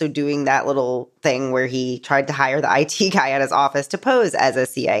Gil also doing that little thing where he tried to hire the IT guy at his office to pose as a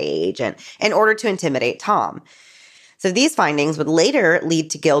CIA agent in order to intimidate Tom. So these findings would later lead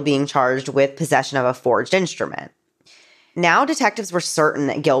to Gil being charged with possession of a forged instrument. Now detectives were certain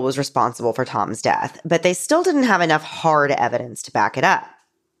that Gil was responsible for Tom's death, but they still didn't have enough hard evidence to back it up.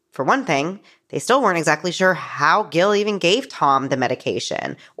 For one thing, they still weren't exactly sure how Gil even gave Tom the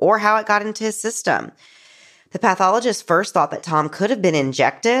medication or how it got into his system. The pathologist first thought that Tom could have been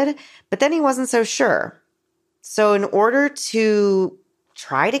injected, but then he wasn't so sure. So in order to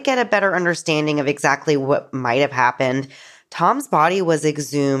try to get a better understanding of exactly what might have happened, Tom's body was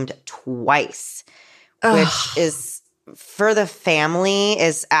exhumed twice, which is, for the family,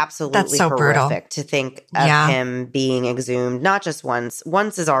 is absolutely so horrific brutal. to think of him being exhumed, not just once.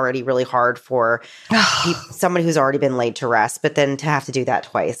 Once is already really hard for somebody who's already been laid to rest, but then to have to do that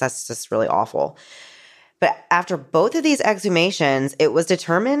twice, that's just really awful. But after both of these exhumations, it was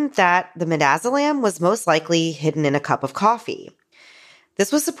determined that the midazolam was most likely hidden in a cup of coffee.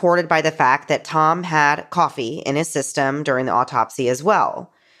 This was supported by the fact that Tom had coffee in his system during the autopsy as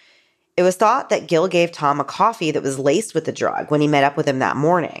well. It was thought that Gil gave Tom a coffee that was laced with the drug when he met up with him that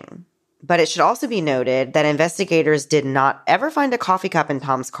morning. But it should also be noted that investigators did not ever find a coffee cup in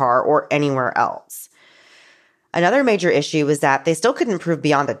Tom's car or anywhere else. Another major issue was that they still couldn't prove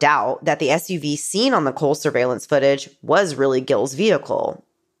beyond a doubt that the SUV seen on the Cole surveillance footage was really Gil's vehicle.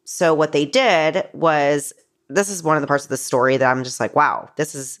 So what they did was, this is one of the parts of the story that I'm just like, wow,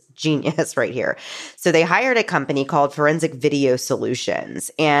 this is genius right here. So they hired a company called Forensic Video Solutions,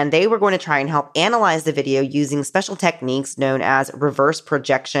 and they were going to try and help analyze the video using special techniques known as reverse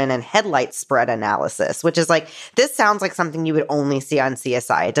projection and headlight spread analysis, which is like, this sounds like something you would only see on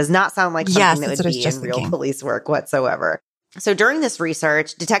CSI. It does not sound like something that would be in real police work whatsoever. So during this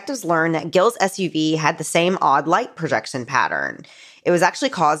research, detectives learned that Gil's SUV had the same odd light projection pattern. It was actually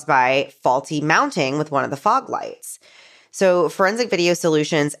caused by faulty mounting with one of the fog lights. So Forensic Video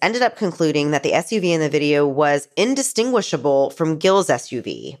Solutions ended up concluding that the SUV in the video was indistinguishable from Gil's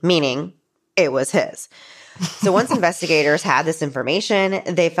SUV, meaning it was his. So once investigators had this information,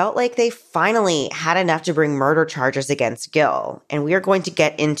 they felt like they finally had enough to bring murder charges against Gil. And we are going to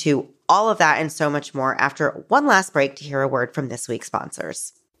get into all of that and so much more after one last break to hear a word from this week's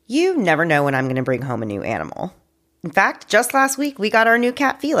sponsors. You never know when I'm going to bring home a new animal. In fact, just last week, we got our new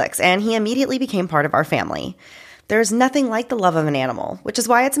cat Felix, and he immediately became part of our family. There's nothing like the love of an animal, which is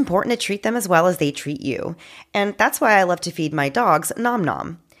why it's important to treat them as well as they treat you. And that's why I love to feed my dogs Nom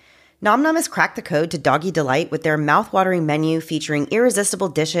Nom. Nom Nom has cracked the code to doggy delight with their mouth-watering menu featuring irresistible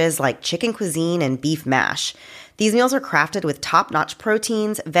dishes like chicken cuisine and beef mash. These meals are crafted with top-notch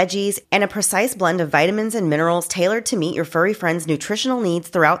proteins, veggies, and a precise blend of vitamins and minerals tailored to meet your furry friends' nutritional needs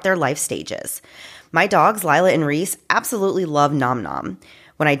throughout their life stages. My dogs, Lila and Reese, absolutely love Nom Nom.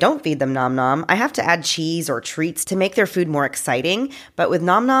 When I don't feed them Nom Nom, I have to add cheese or treats to make their food more exciting, but with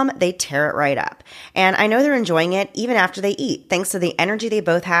Nom Nom, they tear it right up. And I know they're enjoying it even after they eat, thanks to the energy they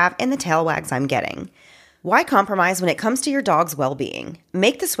both have and the tail wags I'm getting. Why compromise when it comes to your dog's well-being?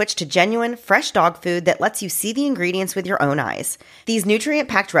 Make the switch to genuine, fresh dog food that lets you see the ingredients with your own eyes. These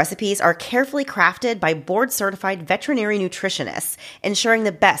nutrient-packed recipes are carefully crafted by board-certified veterinary nutritionists, ensuring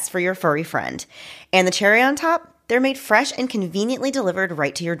the best for your furry friend. And the cherry on top? They're made fresh and conveniently delivered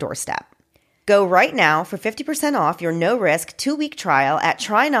right to your doorstep. Go right now for 50% off your no-risk 2-week trial at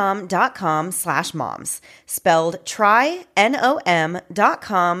trynom.com/moms. Spelled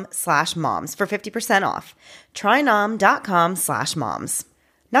trynom.com/moms for 50% off. trynom.com/moms.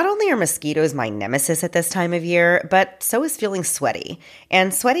 Not only are mosquitoes my nemesis at this time of year, but so is feeling sweaty.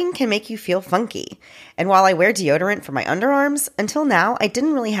 And sweating can make you feel funky. And while I wear deodorant for my underarms, until now I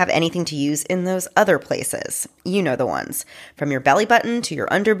didn't really have anything to use in those other places. You know the ones. From your belly button to your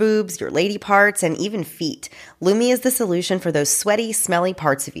underboobs, your lady parts, and even feet. Lumi is the solution for those sweaty, smelly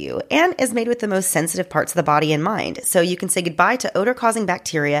parts of you, and is made with the most sensitive parts of the body in mind, so you can say goodbye to odor-causing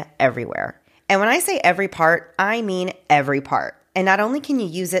bacteria everywhere. And when I say every part, I mean every part. And not only can you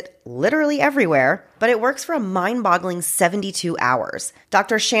use it literally everywhere, but it works for a mind-boggling 72 hours.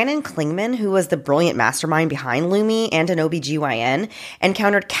 Dr. Shannon Klingman, who was the brilliant mastermind behind Lumi and an OBGYN,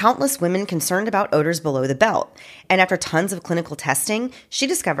 encountered countless women concerned about odors below the belt. And after tons of clinical testing, she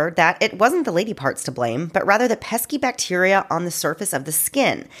discovered that it wasn't the lady parts to blame, but rather the pesky bacteria on the surface of the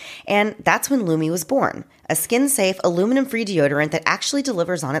skin. And that's when Lumi was born. A skin-safe, aluminum-free deodorant that actually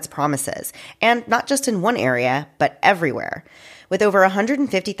delivers on its promises. And not just in one area, but everywhere. With over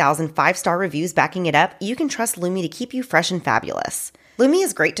 150,000 five-star reviews backing it up, you can trust Lumi to keep you fresh and fabulous. Lumi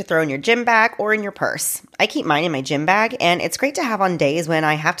is great to throw in your gym bag or in your purse. I keep mine in my gym bag, and it's great to have on days when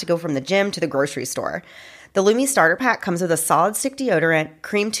I have to go from the gym to the grocery store. The Lumi starter pack comes with a solid stick deodorant,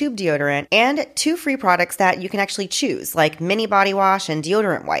 cream tube deodorant, and 2 free products that you can actually choose, like mini body wash and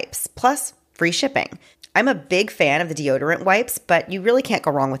deodorant wipes, plus free shipping. I'm a big fan of the deodorant wipes, but you really can't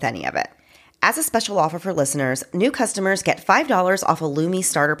go wrong with any of it. As a special offer for listeners, new customers get $5 off a Lumi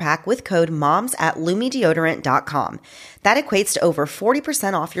starter pack with code MOMS at LumiDeodorant.com. That equates to over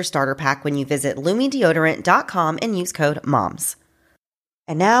 40% off your starter pack when you visit LumiDeodorant.com and use code MOMS.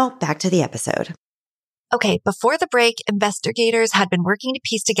 And now, back to the episode. Okay, before the break, investigators had been working to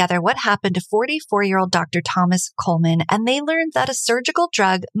piece together what happened to 44-year-old Dr. Thomas Kolman, and they learned that a surgical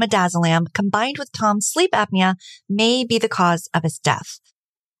drug, midazolam, combined with Tom's sleep apnea, may be the cause of his death.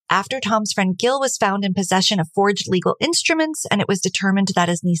 After Tom's friend Gil was found in possession of forged legal instruments, and it was determined that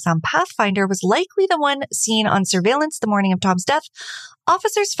his Nissan Pathfinder was likely the one seen on surveillance the morning of Tom's death,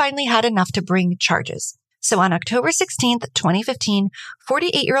 officers finally had enough to bring charges. So on October 16th, 2015,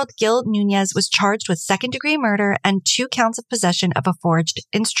 48-year-old Gil Nunez was charged with second-degree murder and 2 counts of possession of a forged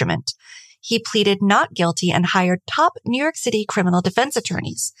instrument. He pleaded not guilty and hired top New York City criminal defense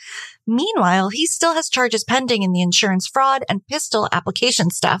attorneys. Meanwhile, he still has charges pending in the insurance fraud and pistol application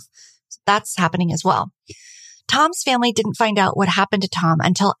stuff. That's happening as well. Tom's family didn't find out what happened to Tom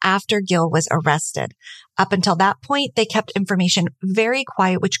until after Gil was arrested. Up until that point, they kept information very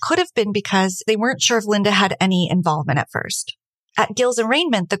quiet, which could have been because they weren't sure if Linda had any involvement at first. At Gil's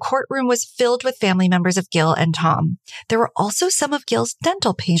arraignment, the courtroom was filled with family members of Gil and Tom. There were also some of Gil's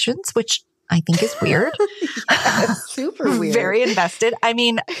dental patients, which I think is weird. Yeah, super weird. Very invested. I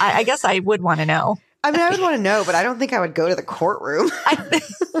mean, I guess I would want to know. I mean, I would want to know, but I don't think I would go to the courtroom.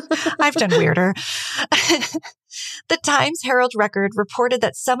 I've done weirder. The Times-Herald Record reported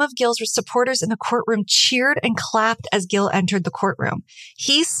that some of Gil's supporters in the courtroom cheered and clapped as Gil entered the courtroom.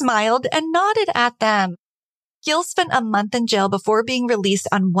 He smiled and nodded at them. Gil spent a month in jail before being released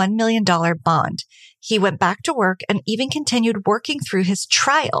on $1 million bond. He went back to work and even continued working through his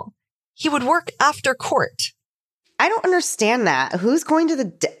trial. He would work after court. I don't understand that. Who's going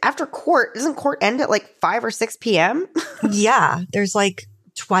to after court? Doesn't court end at like 5 or 6 p.m.? Yeah. There's like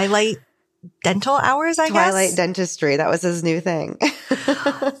twilight dental hours, I guess. Twilight dentistry. That was his new thing.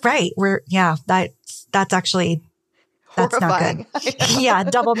 Right. That's actually, that's horrifying. Not good. Yeah.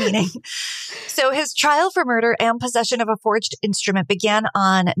 Double meaning. So his trial for murder and possession of a forged instrument began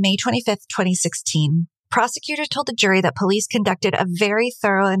on May 25th, 2016. Prosecutors told the jury that police conducted a very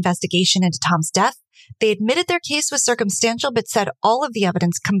thorough investigation into Tom's death. They admitted their case was circumstantial, but said all of the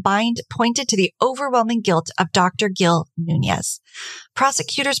evidence combined pointed to the overwhelming guilt of Dr. Gil Nunez.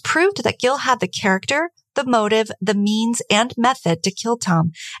 Prosecutors proved that Gil had the character, the motive, the means, and method to kill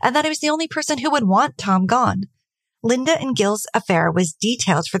Tom, and that he was the only person who would want Tom gone. Linda and Gil's affair was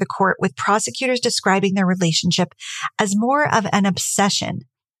detailed for the court, with prosecutors describing their relationship as more of an obsession.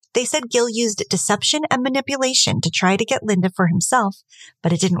 They said Gil used deception and manipulation to try to get Linda for himself,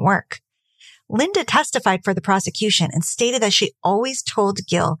 but it didn't work. Linda testified for the prosecution and stated that she always told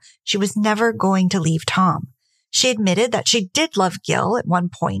Gil she was never going to leave Tom. She admitted that she did love Gil at one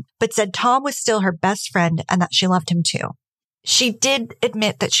point, but said Tom was still her best friend and that she loved him too. She did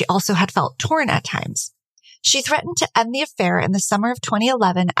admit that she also had felt torn at times. She threatened to end the affair in the summer of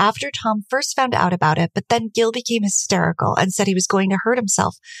 2011 after Tom first found out about it, but then Gil became hysterical and said he was going to hurt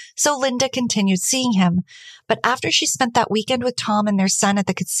himself. So Linda continued seeing him. But after she spent that weekend with Tom and their son at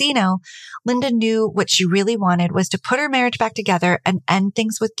the casino, Linda knew what she really wanted was to put her marriage back together and end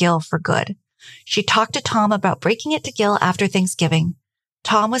things with Gil for good. She talked to Tom about breaking it to Gil after Thanksgiving.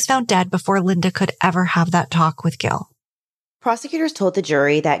 Tom was found dead before Linda could ever have that talk with Gil. Prosecutors told the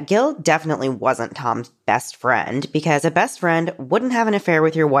jury that Gil definitely wasn't Tom's best friend because a best friend wouldn't have an affair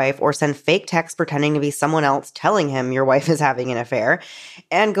with your wife or send fake texts pretending to be someone else telling him your wife is having an affair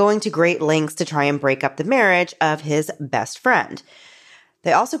and going to great lengths to try and break up the marriage of his best friend.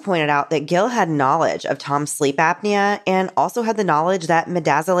 They also pointed out that Gil had knowledge of Tom's sleep apnea and also had the knowledge that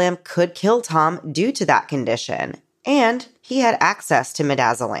midazolam could kill Tom due to that condition, and he had access to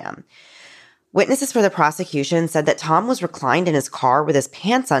midazolam. Witnesses for the prosecution said that Tom was reclined in his car with his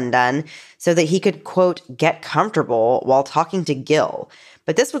pants undone so that he could, quote, get comfortable while talking to Gil.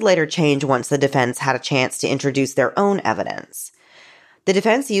 But this would later change once the defense had a chance to introduce their own evidence. The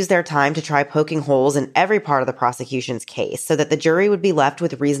defense used their time to try poking holes in every part of the prosecution's case so that the jury would be left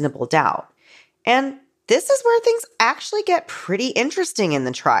with reasonable doubt. And this is where things actually get pretty interesting in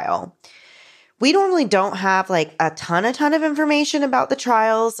the trial. We normally don't have like a ton of information about the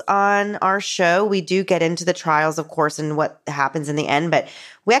trials on our show. We do get into the trials, of course, and what happens in the end, but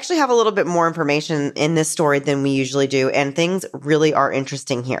we actually have a little bit more information in this story than we usually do, and things really are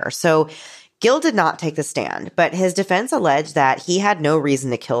interesting here. So Gil did not take the stand, but his defense alleged that he had no reason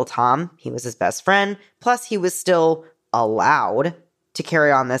to kill Tom. He was his best friend, plus he was still allowed to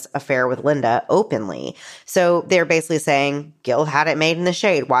carry on this affair with Linda openly. So they're basically saying Gil had it made in the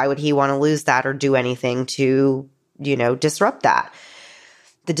shade. Why would he want to lose that or do anything to, disrupt that?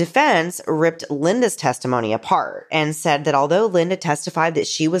 The defense ripped Linda's testimony apart and said that although Linda testified that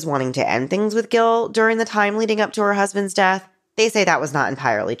she was wanting to end things with Gil during the time leading up to her husband's death, they say that was not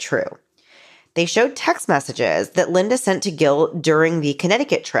entirely true. They showed text messages that Linda sent to Gil during the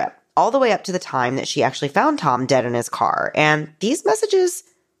Connecticut trip, all the way up to the time that she actually found Tom dead in his car. And these messages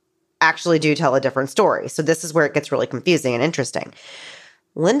actually do tell a different story. So this is where it gets really confusing and interesting.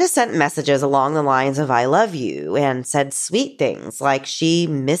 Linda sent messages along the lines of "I love you" and said sweet things like she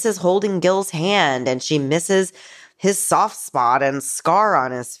misses holding Gil's hand and she misses his soft spot and scar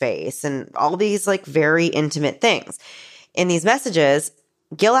on his face and all these like very intimate things. In these messages,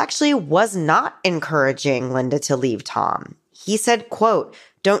 Gil actually was not encouraging Linda to leave Tom. He said, quote,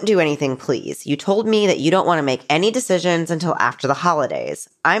 "Don't do anything, please. You told me that you don't want to make any decisions until after the holidays.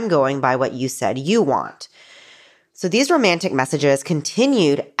 I'm going by what you said you want." So these romantic messages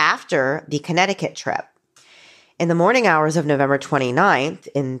continued after the Connecticut trip. In the morning hours of November 29th,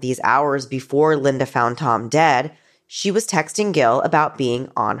 in these hours before Linda found Tom dead, she was texting Gil about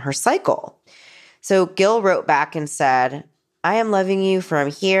being on her cycle. So Gil wrote back and said, "I am loving you from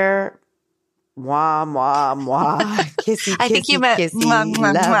here. Mwah, mwah, mwah. Kissy, kissy, I think you meant kissy. mwah,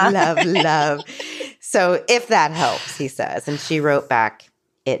 mwah, Love, mwah. love. So if that helps, he says. And she wrote back,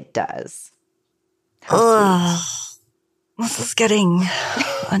 "It does." How sweet. This is getting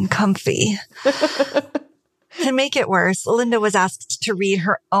uncomfy. To make it worse, Linda was asked to read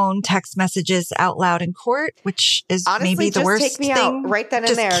her own text messages out loud in court, which is Honestly, maybe the just worst take me thing. out right then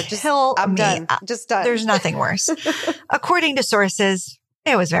and there. I'm done. Just done. There's nothing worse. According to sources,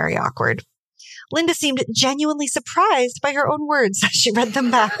 it was very awkward. Linda seemed genuinely surprised by her own words as she read them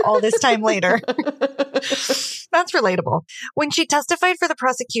back all this time later. That's relatable. When she testified for the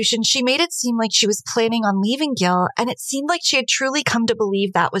prosecution, she made it seem like she was planning on leaving Gil, and it seemed like she had truly come to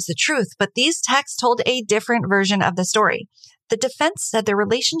believe that was the truth. But these texts told a different version of the story. The defense said their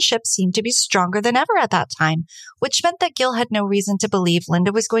relationship seemed to be stronger than ever at that time, which meant that Gil had no reason to believe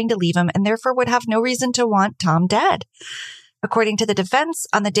Linda was going to leave him and therefore would have no reason to want Tom dead. According to the defense,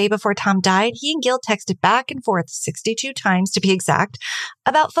 on the day before Tom died, he and Gil texted back and forth 62 times to be exact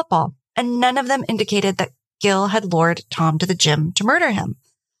about football, and none of them indicated that Gil had lured Tom to the gym to murder him.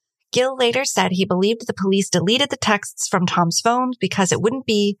 Gil later said he believed the police deleted the texts from Tom's phone because it wouldn't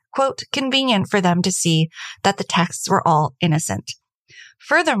be, quote, convenient for them to see that the texts were all innocent.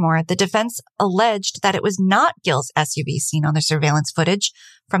 Furthermore, the defense alleged that it was not Gil's SUV seen on the surveillance footage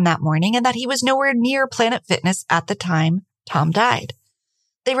from that morning and that he was nowhere near Planet Fitness at the time Tom died.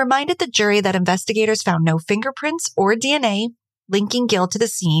 They reminded the jury that investigators found no fingerprints or DNA linking Gil to the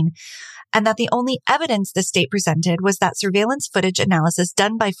scene, and that the only evidence the state presented was that surveillance footage analysis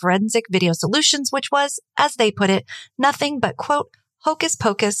done by Forensic Video Solutions, which was, as they put it, nothing but, quote, hocus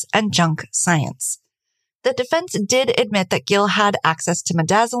pocus and junk science. The defense did admit that Gil had access to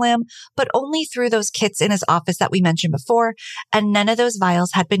midazolam, but only through those kits in his office that we mentioned before, and none of those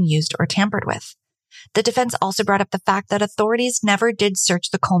vials had been used or tampered with. The defense also brought up the fact that authorities never did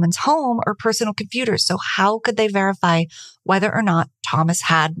search the Kolman's home or personal computers, so how could they verify whether or not Thomas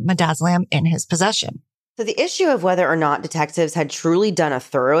had midazolam in his possession? So the issue of whether or not detectives had truly done a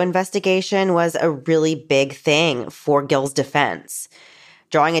thorough investigation was a really big thing for Gil's defense.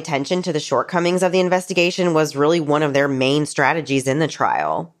 Drawing attention to the shortcomings of the investigation was really one of their main strategies in the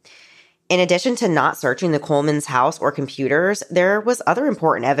trial. In addition to not searching the Kolman's house or computers, there was other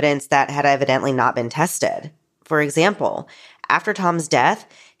important evidence that had evidently not been tested. For example, after Tom's death,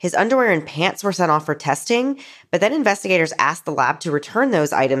 his underwear and pants were sent off for testing, but then investigators asked the lab to return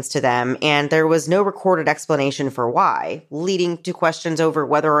those items to them, and there was no recorded explanation for why, leading to questions over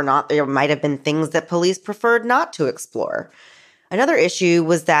whether or not there might have been things that police preferred not to explore. Another issue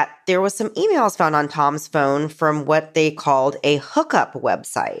was that there was some emails found on Tom's phone from what they called a hookup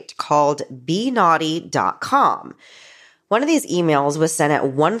website called benaughty.com. One of these emails was sent at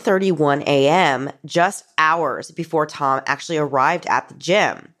 1:31 a.m., just hours before Tom actually arrived at the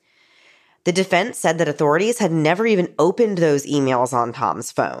gym. The defense said that authorities had never even opened those emails on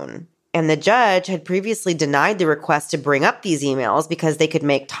Tom's phone. And the judge had previously denied the request to bring up these emails because they could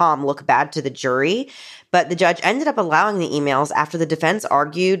make Tom look bad to the jury. But the judge ended up allowing the emails after the defense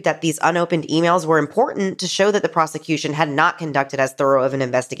argued that these unopened emails were important to show that the prosecution had not conducted as thorough of an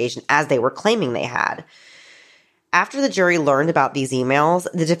investigation as they were claiming they had. After the jury learned about these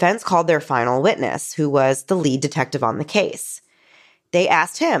emails, the defense called their final witness, who was the lead detective on the case. They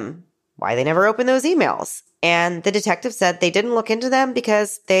asked him why they never opened those emails. And the detective said they didn't look into them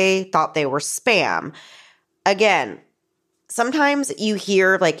because they thought they were spam. Again, sometimes you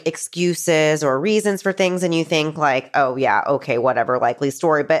hear like excuses or reasons for things and you think like, oh yeah, okay, whatever, likely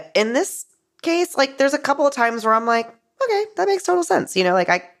story. But in this case, like there's a couple of times where I'm like, okay, that makes total sense. You know, like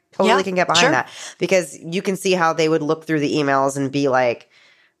I totally can get behind that because you can see how they would look through the emails and be like,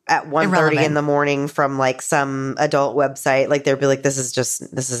 at 1:30 in the morning from like some adult website, like they'd be like, this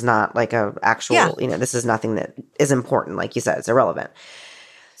is not like a actual, this is nothing that is important. Like you said, it's irrelevant.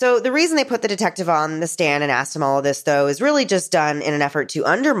 So the reason they put the detective on the stand and asked him all of this, though, is really just done in an effort to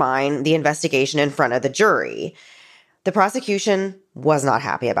undermine the investigation in front of the jury. The prosecution was not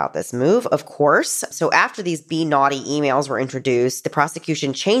happy about this move, of course. So after these Be Naughty emails were introduced, the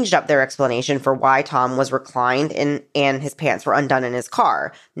prosecution changed up their explanation for why Tom was reclined and his pants were undone in his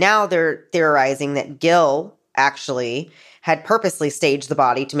car. Now they're theorizing that Gil actually had purposely staged the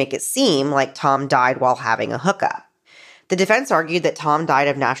body to make it seem like Tom died while having a hookup. The defense argued that Tom died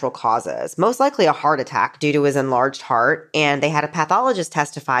of natural causes, most likely a heart attack due to his enlarged heart, and they had a pathologist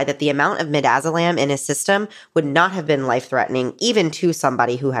testify that the amount of midazolam in his system would not have been life-threatening, even to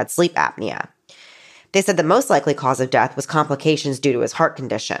somebody who had sleep apnea. They said the most likely cause of death was complications due to his heart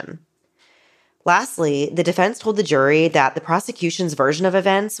condition. Lastly, the defense told the jury that the prosecution's version of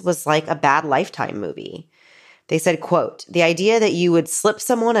events was like a bad Lifetime movie. They said, quote, the idea that you would slip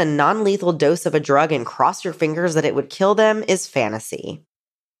someone a non-lethal dose of a drug and cross your fingers that it would kill them is fantasy.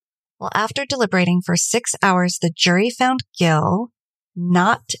 Well, after deliberating for 6 hours, the jury found Gil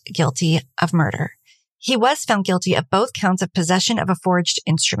not guilty of murder. He was found guilty of both counts of possession of a forged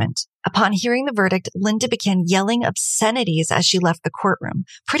instrument. Upon hearing the verdict, Linda began yelling obscenities as she left the courtroom.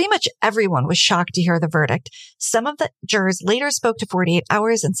 Pretty much everyone was shocked to hear the verdict. Some of the jurors later spoke to 48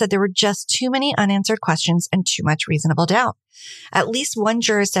 Hours and said there were just too many unanswered questions and too much reasonable doubt. At least one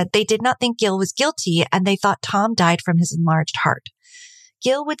juror said they did not think Gil was guilty and they thought Tom died from his enlarged heart.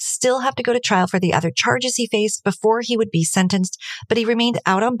 Gil would still have to go to trial for the other charges he faced before he would be sentenced, but he remained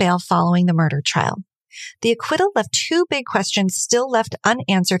out on bail following the murder trial. The acquittal left two big questions still left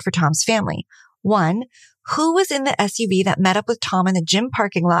unanswered for Tom's family. One, who was in the SUV that met up with Tom in the gym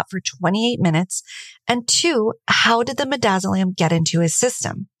parking lot for 28 minutes? And two, how did the midazolam get into his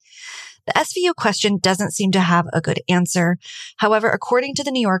system? The SVU question doesn't seem to have a good answer. However, according to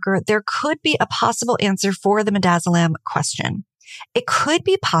the New Yorker, there could be a possible answer for the midazolam question. It could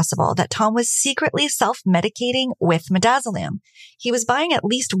be possible that Tom was secretly self-medicating with midazolam. He was buying at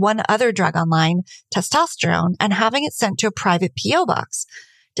least one other drug online, testosterone, and having it sent to a private P.O. box.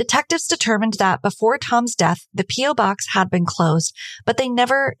 Detectives determined that before Tom's death, the P.O. box had been closed, but they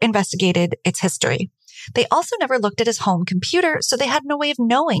never investigated its history. They also never looked at his home computer, so they had no way of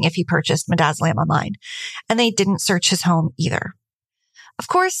knowing if he purchased midazolam online. And they didn't search his home either. Of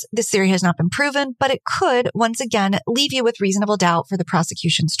course, this theory has not been proven, but it could, once again, leave you with reasonable doubt for the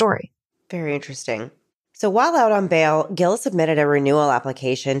prosecution's story. Very interesting. So while out on bail, Gil submitted a renewal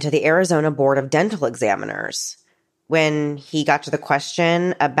application to the Arizona Board of Dental Examiners. When he got to the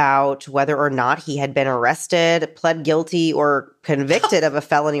question about whether or not he had been arrested, pled guilty, or convicted of a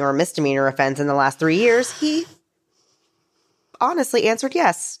felony or misdemeanor offense in the last 3 years, he honestly answered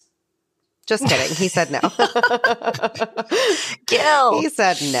yes. Just kidding. He said no. Gil. He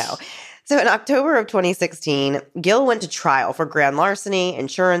said no. So in October of 2016, Gil went to trial for grand larceny,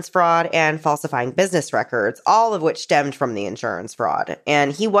 insurance fraud, and falsifying business records, all of which stemmed from the insurance fraud.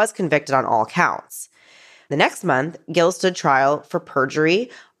 And he was convicted on all counts. The next month, Gil stood trial for perjury,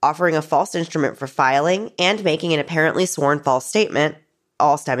 offering a false instrument for filing, and making an apparently sworn false statement,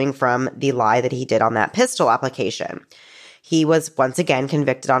 all stemming from the lie that he did on that pistol application. He was once again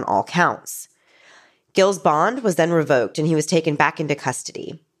convicted on all counts. Gil's bond was then revoked and he was taken back into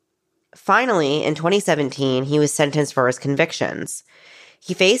custody. Finally, in 2017, he was sentenced for his convictions.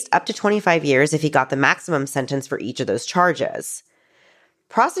 He faced up to 25 years if he got the maximum sentence for each of those charges.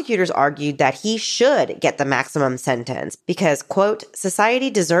 Prosecutors argued that he should get the maximum sentence because, quote, society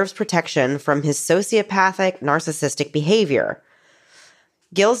deserves protection from his sociopathic, narcissistic behavior.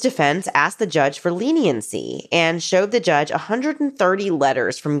 Gil's defense asked the judge for leniency and showed the judge 130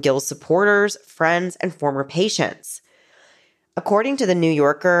 letters from Gil's supporters, friends, and former patients. According to The New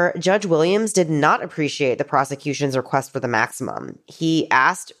Yorker, Judge Williams did not appreciate the prosecution's request for the maximum. He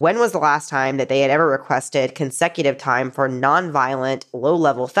asked when was the last time that they had ever requested consecutive time for nonviolent,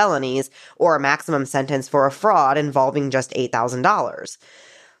 low-level felonies or a maximum sentence for a fraud involving just $8,000.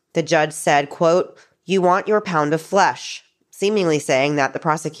 The judge said, quote, "You want your pound of flesh," seemingly saying that the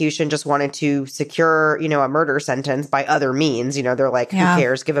prosecution just wanted to secure, a murder sentence by other means. They're like, who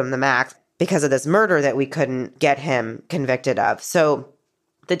cares? Give him the max. Because of this murder that we couldn't get him convicted of. So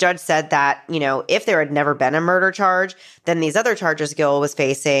the judge said that, if there had never been a murder charge, then these other charges Gil was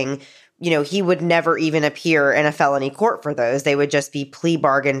facing, he would never even appear in a felony court for those. They would just be plea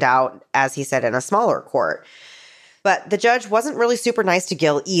bargained out, as he said, in a smaller court. But the judge wasn't really super nice to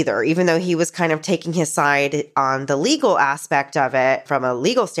Gil either, even though he was kind of taking his side on the legal aspect of it. From a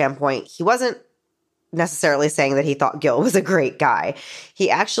legal standpoint, he wasn't necessarily saying that he thought Gil was a great guy. He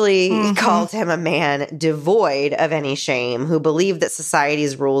actually called him a man devoid of any shame who believed that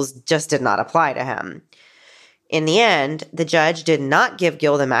society's rules just did not apply to him. In the end, the judge did not give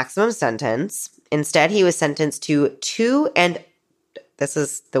Gil the maximum sentence. Instead, he was sentenced to 2 this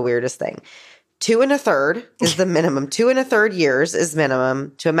is the weirdest thing, 2 1/3 is the minimum. 2 1/3 years is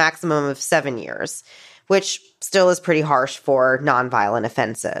minimum to a maximum of 7 years, which still is pretty harsh for nonviolent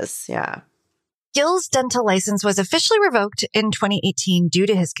offenses. Yeah. Gil's dental license was officially revoked in 2018 due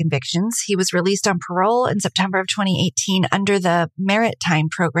to his convictions. He was released on parole in September of 2018 under the Merit Time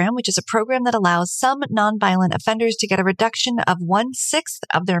program, which is a program that allows some nonviolent offenders to get a reduction of 1/6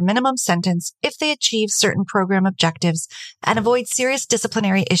 of their minimum sentence if they achieve certain program objectives and avoid serious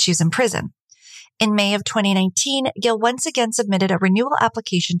disciplinary issues in prison. In May of 2019, Gil once again submitted a renewal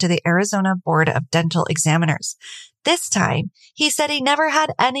application to the Arizona Board of Dental Examiners. This time, he said he never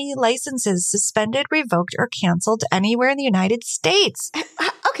had any licenses suspended, revoked, or canceled anywhere in the United States.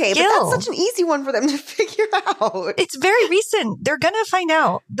 Okay, Gil, but that's such an easy one for them to figure out. It's very recent. They're going to find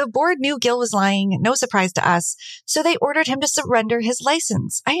out. The board knew Gil was lying, no surprise to us, so they ordered him to surrender his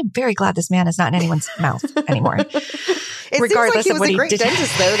license. I am very glad this man is not in anyone's mouth anymore. Regardless seems like he was a great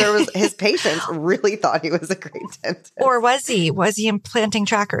dentist, though. His patients really thought he was a great dentist. Or was he? Was he implanting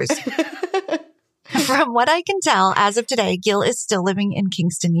trackers? From what I can tell, as of today, Gil is still living in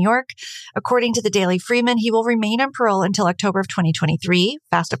Kingston, New York. According to the Daily Freeman, he will remain on parole until October of 2023,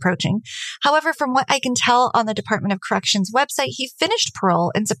 fast approaching. However, from what I can tell on the Department of Corrections website, he finished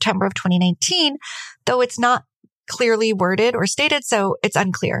parole in September of 2019, though it's not clearly worded or stated, so it's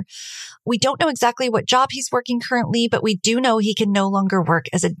unclear. We don't know exactly what job he's working currently, but we do know he can no longer work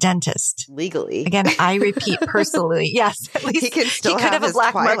as a dentist. Legally. Again, I repeat personally. Yes, at least he could still he could have a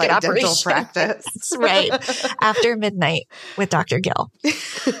black market operation. Practice. That's right. After midnight with Dr. Gil.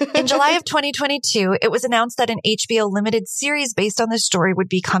 In July of 2022, it was announced that an HBO limited series based on this story would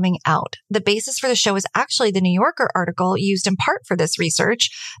be coming out. The basis for the show is actually the New Yorker article used in part for this research.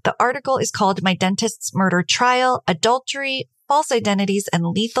 The article is called My Dentist's Murder Trial, Adultery, False Identities, and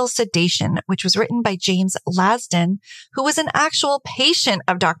Lethal Sedation, which was written by James Lasden, who was an actual patient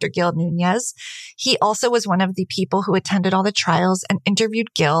of Dr. Gil Nunez. He also was one of the people who attended all the trials and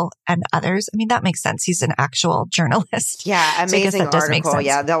interviewed Gil and others. I mean, that makes sense. He's an actual journalist. Yeah, amazing article.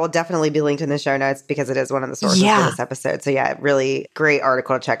 Yeah, that will definitely be linked in the show notes because it is one of the sources for this episode. So yeah, really great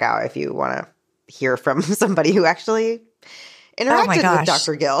article to check out if you want to hear from somebody who actually interacted with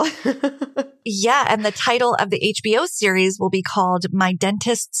Dr. Gil. Yeah, and the title of the HBO series will be called My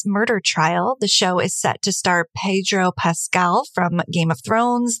Dentist's Murder Trial. The show is set to star Pedro Pascal from Game of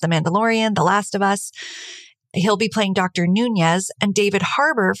Thrones, The Mandalorian, The Last of Us. He'll be playing Dr. Nunez, and David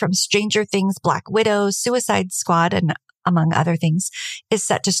Harbour from Stranger Things, Black Widow, Suicide Squad, and among other things, is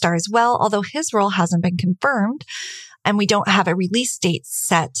set to star as well, although his role hasn't been confirmed. And we don't have a release date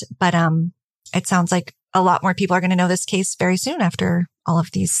set, but it sounds like a lot more people are going to know this case very soon after all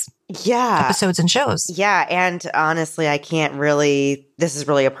of these episodes and shows. Yeah. And honestly, this is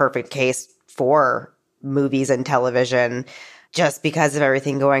really a perfect case for movies and television just because of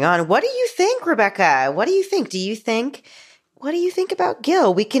everything going on. What do you think, Rebecca? What do you think? Do you think what do you think about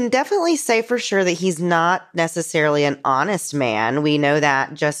Gil? We can definitely say for sure that he's not necessarily an honest man. We know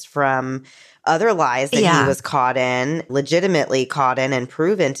that just from other lies that he was caught in, legitimately caught in and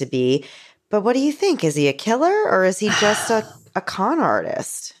proven to be. But what do you think? Is he a killer or is he just a con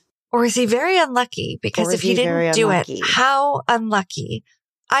artist? Or is he very unlucky? Because if he didn't do it, how unlucky?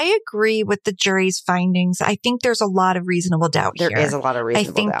 I agree with the jury's findings. I think there's a lot of reasonable doubt here. There is a lot of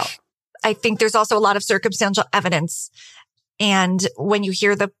reasonable doubt. I think there's also a lot of circumstantial evidence. And when you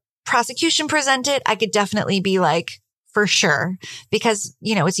hear the prosecution present it, I could definitely be like, for sure. Because,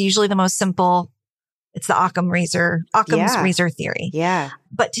 it's usually the most simple. It's the Occam's razor theory. Yeah.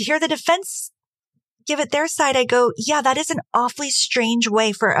 But to hear the defense give it their side, I go, yeah, that is an awfully strange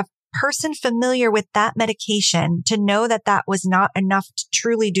way for a person familiar with that medication to know that that was not enough to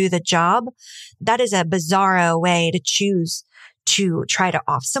truly do the job. That is a bizarro way to choose to try to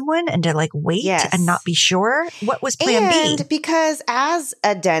off someone and to wait and not be sure. What was plan B? And because as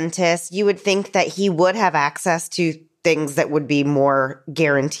a dentist, you would think that he would have access to things that would be more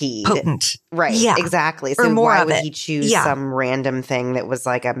guaranteed. Potent. Right. Yeah. Exactly. So why would he choose some random thing that was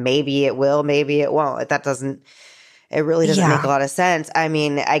like a maybe it will, maybe it won't? It really doesn't make a lot of sense. I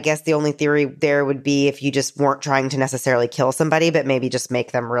mean, I guess the only theory there would be if you just weren't trying to necessarily kill somebody, but maybe just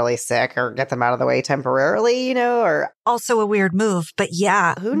make them really sick or get them out of the way temporarily, or also a weird move. But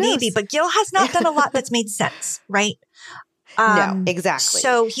who knows? Maybe. But Gil has not done a lot that's made sense, right? No, exactly.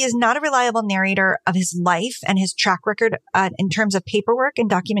 So he is not a reliable narrator of his life and his track record in terms of paperwork and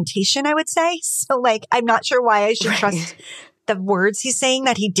documentation, I would say. So I'm not sure why I should trust the words he's saying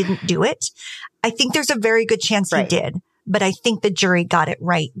that he didn't do it. I think there's a very good chance he did, but I think the jury got it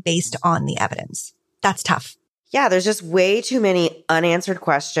right based on the evidence. That's tough. Yeah, there's just way too many unanswered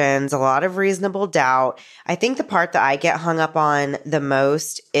questions, a lot of reasonable doubt. I think the part that I get hung up on the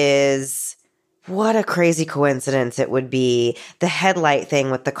most is what a crazy coincidence it would be. The headlight thing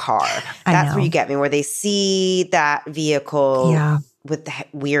with the car. That's where you get me, where they see that vehicle with the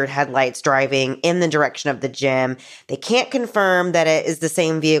weird headlights driving in the direction of the gym. They can't confirm that it is the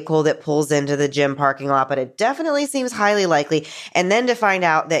same vehicle that pulls into the gym parking lot, but it definitely seems highly likely. And then to find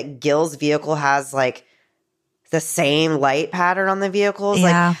out that Gil's vehicle has the same light pattern on the vehicles,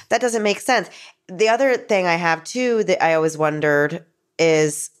 that doesn't make sense. The other thing I have too that I always wondered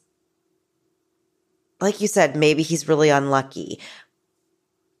is, like you said, maybe he's really unlucky.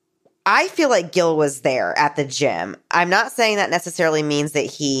 I feel like Gil was there at the gym. I'm not saying that necessarily means that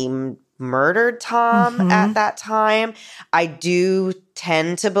he murdered Tom at that time. I do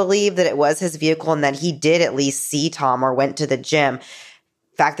tend to believe that it was his vehicle and that he did at least see Tom or went to the gym.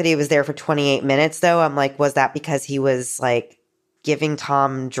 The fact that he was there for 28 minutes, though, I'm like, was that because he was giving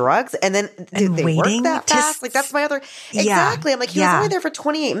Tom drugs? And then did they work that fast? That's my other – exactly. I'm like, he was only there for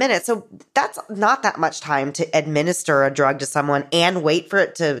 28 minutes. So that's not that much time to administer a drug to someone and wait for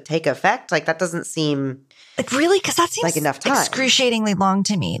it to take effect. That doesn't seem – really? Because that seems enough time. Excruciatingly long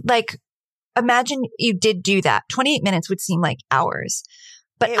to me. Imagine you did do that. 28 minutes would seem like hours.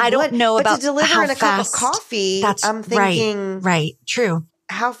 But I don't know about to deliver how in a fast, cup of coffee, I'm thinking – Right. True.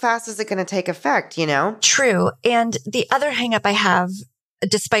 How fast is it going to take effect, True. And the other hang up I have,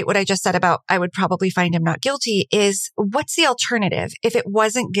 despite what I just said about I would probably find him not guilty, is what's the alternative? If it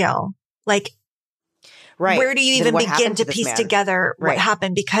wasn't Gil, where do you even begin to piece together what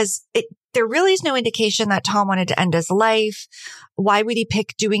happened? Because there really is no indication that Tom wanted to end his life. Why would he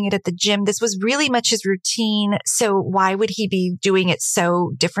pick doing it at the gym? This was really much his routine. So why would he be doing it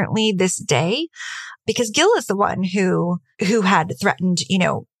so differently this day? Because Gil is the one who had threatened,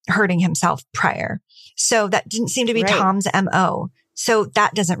 hurting himself prior. So that didn't seem to be Tom's MO. So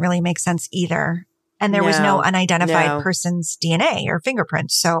that doesn't really make sense either. And there was no unidentified person's DNA or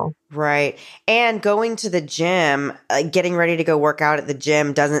fingerprints. So right. And going to the gym, getting ready to go work out at the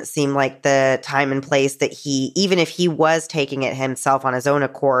gym doesn't seem like the time and place that even if he was taking it himself on his own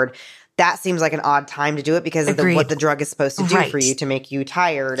accord, that seems like an odd time to do it because of what the drug is supposed to do for you to make you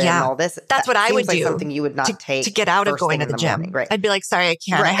tired and all this. That's what I would do. Something you would not take to get out of going to the gym. Right. I'd be like, sorry, I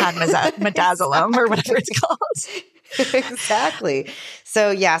can't. I had midazolam or whatever it's called. Exactly. So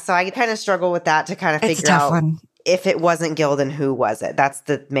I kind of struggle with that to kind of figure out if it wasn't Gil, then who was it? That's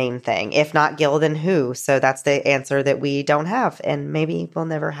the main thing. If not Gil, then who? So that's the answer that we don't have and maybe we'll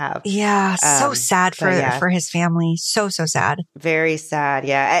never have. Yeah. So sad for his family. So sad. Very sad.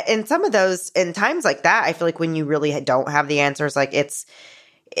 Yeah. And some of those, in times like that, I feel like when you really don't have the answers,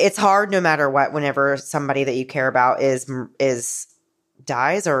 it's hard no matter what, whenever somebody that you care about is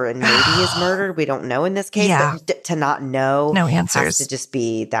dies or maybe is murdered. We don't know in this case. Yeah. But to not know No answers. has to just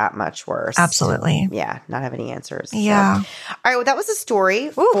be that much worse. Absolutely. Yeah, not have any answers. Yeah. So. All right, well, that was the story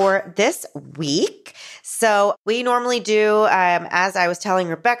for this week. So we normally do, as I was telling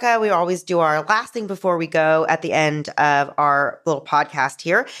Rebecca, we always do our last thing before we go at the end of our little podcast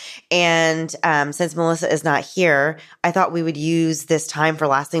here. And since Melissa is not here, I thought we would use this time for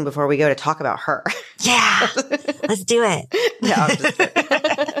last thing before we go to talk about her. Yeah. Let's do it. No, I'm just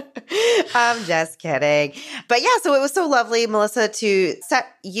kidding. I'm just kidding. But yeah, so it was so lovely, Melissa, to set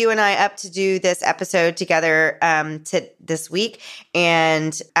you and I up to do this episode together this week.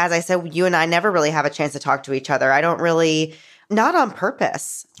 And as I said, you and I never really have a chance to talk to each other. I don't really, not on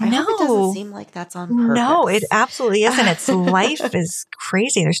purpose. I hope it doesn't seem like that's on purpose. No, it absolutely isn't. It's life is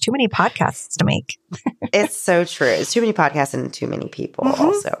crazy. There's too many podcasts to make. It's so true. It's too many podcasts and too many people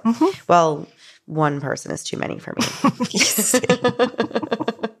also. Mm-hmm. Well, one person is too many for me.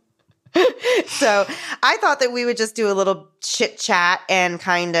 So I thought that we would just do a little chit chat and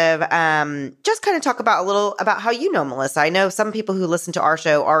kind of talk about a little about how you know Melissa. I know some people who listen to our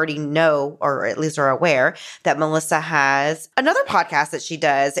show already know, or at least are aware, that Melissa has another podcast that she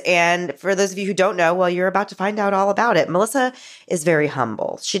does. And for those of you who don't know, well, you're about to find out all about it. Melissa is very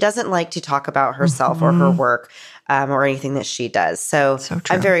humble. She doesn't like to talk about herself or her work or anything that she does. So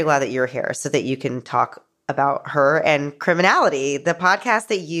I'm very glad that you're here so that you can talk about her and Criminality, the podcast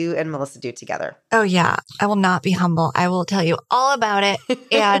that you and Melissa do together. Oh, yeah. I will not be humble. I will tell you all about it.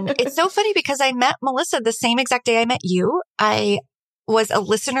 And it's so funny because I met Melissa the same exact day I met you. I was a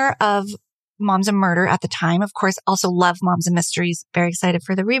listener of Moms and Murder at the time. Of course, also love Moms and Mysteries. Very excited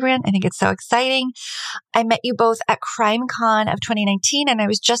for the rebrand. I think it's so exciting. I met you both at CrimeCon of 2019, and I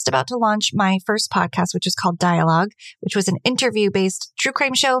was just about to launch my first podcast, which is called Dialogue, which was an interview-based true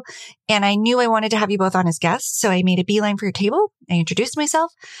crime show. And I knew I wanted to have you both on as guests. So I made a beeline for your table. I introduced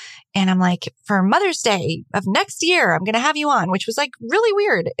myself. And I'm like, for Mother's Day of next year, I'm going to have you on, which was like really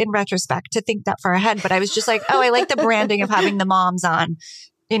weird in retrospect to think that far ahead. But I was just like, oh, I like the branding of having the moms on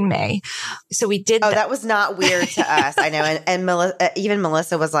in May. So we did. That was not weird to us. I know. And Melissa, even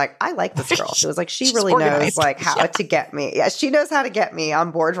Melissa was like, I like this girl. She was like, she really knows like how to get me. Yeah. She knows how to get me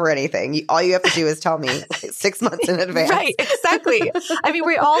on board for anything. All you have to do is tell me like 6 months in advance. Right. Exactly. I mean,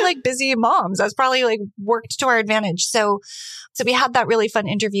 we're all like busy moms. That's probably like worked to our advantage. So we had that really fun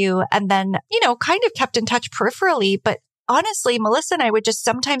interview and then, kind of kept in touch peripherally, but honestly, Melissa and I would just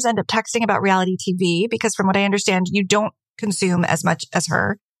sometimes end up texting about reality TV because from what I understand, you don't consume as much as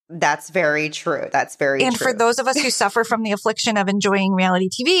her. That's very true. And for those of us who suffer from the affliction of enjoying reality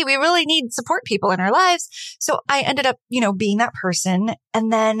TV, we really need support people in our lives. So I ended up, being that person.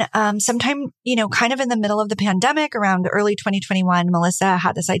 And then sometime, kind of in the middle of the pandemic around early 2021, Melissa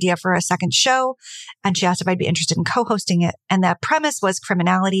had this idea for a second show and she asked if I'd be interested in co-hosting it. And the premise was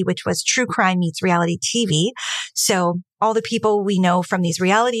Criminality, which was true crime meets reality TV. So all the people we know from these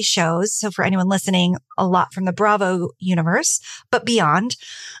reality shows. So for anyone listening, a lot from the Bravo universe, but beyond,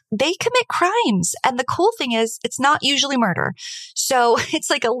 they commit crimes. And the cool thing is it's not usually murder. So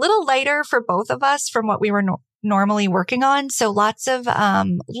it's like a little lighter for both of us from what we were normally working on. So lots of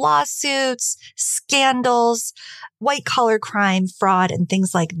lawsuits, scandals, white collar crime, fraud, and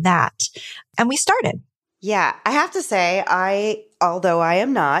things like that. And we started. Yeah, I have to say, although I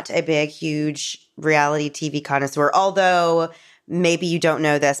am not a big, huge reality TV connoisseur, although maybe you don't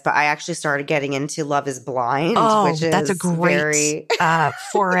know this, but I actually started getting into Love is Blind, which is that's a great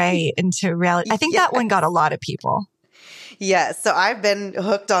foray into reality. I think that one got a lot of people. Yes. So I've been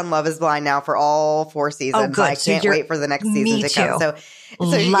hooked on Love is Blind now for all 4 seasons. Oh, good. I can't wait for the next season to come.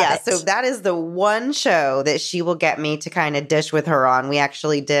 So that is the one show that she will get me to kind of dish with her on. We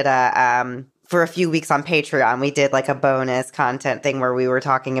actually did for a few weeks on Patreon, we did like a bonus content thing where we were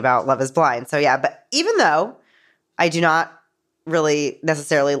talking about Love is Blind. So yeah, but even though I do not really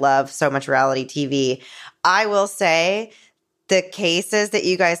necessarily love so much reality TV, I will say the cases that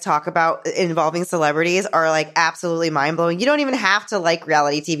you guys talk about involving celebrities are like absolutely mind-blowing. You don't even have to like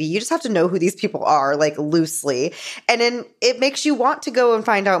reality TV. You just have to know who these people are, like loosely. And then it makes you want to go and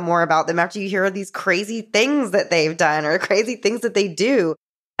find out more about them after you hear these crazy things that they've done or crazy things that they do.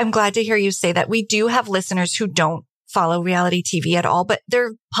 I'm glad to hear you say that. We do have listeners who don't follow reality TV at all, but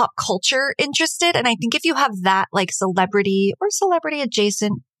they're pop culture interested. And I think if you have that like celebrity or celebrity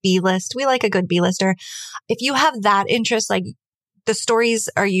adjacent B-list, we like a good B-lister. If you have that interest, like the stories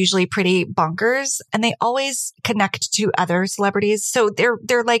are usually pretty bonkers and they always connect to other celebrities. So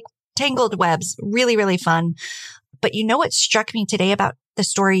they're like tangled webs, really, really fun. But what struck me today about the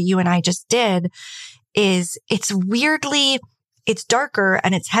story you and I just did is it's darker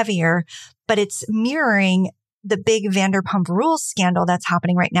and it's heavier, but it's mirroring the big Vanderpump Rules scandal that's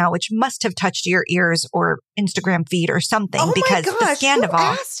happening right now, which must have touched your ears or Instagram feed or something because my gosh, the scandal.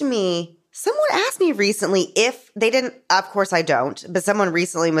 Asked me? Someone asked me recently if they didn't, of course I don't, but someone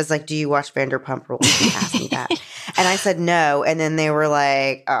recently was like, do you watch Vanderpump Rules? They asked me that. And I said no. And then they were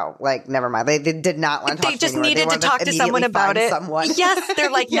like, oh, like, never mind. They did not want to talk to me. They just needed to talk to someone about it. Yes.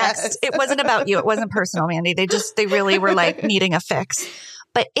 They're like, Yes. next. It wasn't about you. It wasn't personal, Mandy. They really were like needing a fix.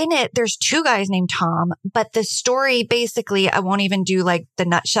 But in it, there's two guys named Tom. But the story, basically, I won't even do like the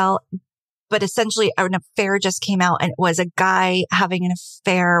nutshell. But essentially, an affair just came out, and it was a guy having an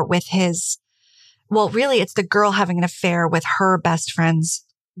affair with really, it's the girl having an affair with her best friend's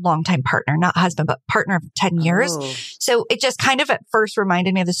longtime partner, not husband, but partner of 10 years. Oh. So it just kind of at first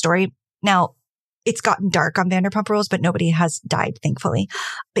reminded me of the story. Now, it's gotten dark on Vanderpump Rules, but nobody has died, thankfully.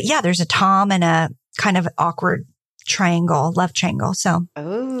 But yeah, there's a Tom and a kind of awkward love triangle. So,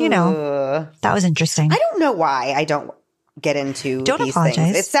 that was interesting. I don't know why I don't get into these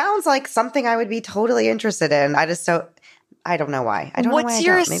things. It sounds like something I would be totally interested in. I don't know why. What's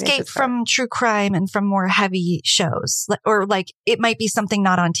your escape from true crime and from more heavy shows? Or like, it might be something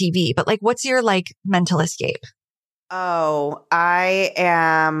not on TV, but like, what's your like mental escape? Oh, I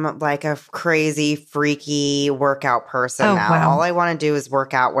am like a crazy, freaky workout person now. Wow. All I want to do is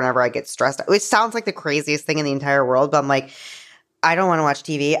work out whenever I get stressed, which sounds like the craziest thing in the entire world. But I'm like, I don't want to watch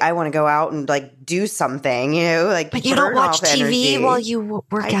TV. I want to go out and like do something, like. But you don't watch TV while you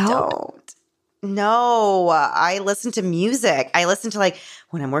work out? I don't. No, I listen to music. I listen to like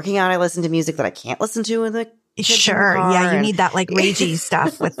when I'm working out, I listen to music that I can't listen to in the Sure. Yeah. You need that like ragey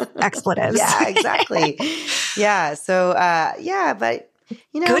stuff with expletives. Yeah, exactly. Yeah. So, but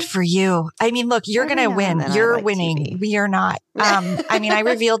good for you. I mean, look, you're going to win. You're winning. TV. We are not. I mean, I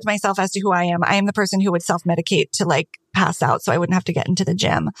revealed myself as to who I am. I am the person who would self-medicate to like pass out so I wouldn't have to get into the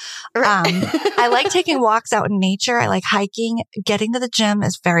gym. I like taking walks out in nature. I like hiking. Getting to the gym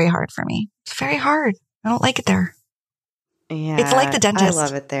is very hard for me. It's very hard. I don't like it there. Yeah. It's like the dentist. I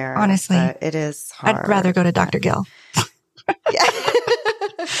love it there. Honestly. It is hard. I'd rather go to Dr. Gill. Yeah.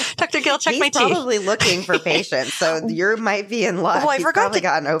 Dr. Gill, check my teeth. He's probably looking for patients, so you might be in luck. Well, I forgot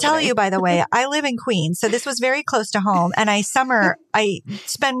to tell you, by the way, I live in Queens, so this was very close to home. And I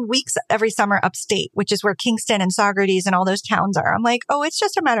spend weeks every summer upstate, which is where Kingston and Saugerties and all those towns are. I'm like, oh, it's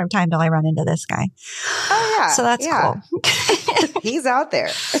just a matter of time till I run into this guy. Oh, yeah. So that's cool. He's out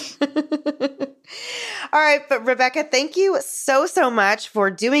there. All right. But Rebecca, thank you so, so much for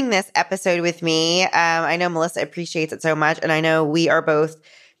doing this episode with me. I know Melissa appreciates it so much. And I know we are both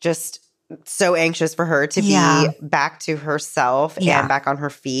just so anxious for her to be back to herself and back on her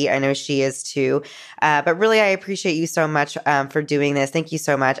feet. I know she is too. But really, I appreciate you so much for doing this. Thank you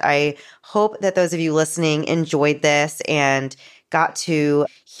so much. I hope that those of you listening enjoyed this and got to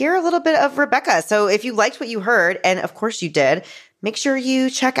hear a little bit of Rebecca. So if you liked what you heard, and of course you did, make sure you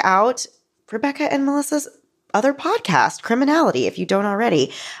check out Rebecca and Melissa's other podcast, Criminality, if you don't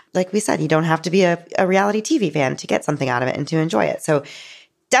already. Like we said, you don't have to be a reality TV fan to get something out of it and to enjoy it. So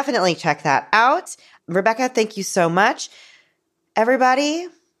definitely check that out. Rebecca, thank you so much. Everybody,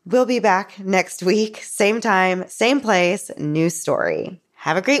 we'll be back next week. Same time, same place, new story.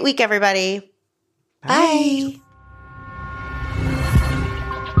 Have a great week, everybody. Bye. Bye.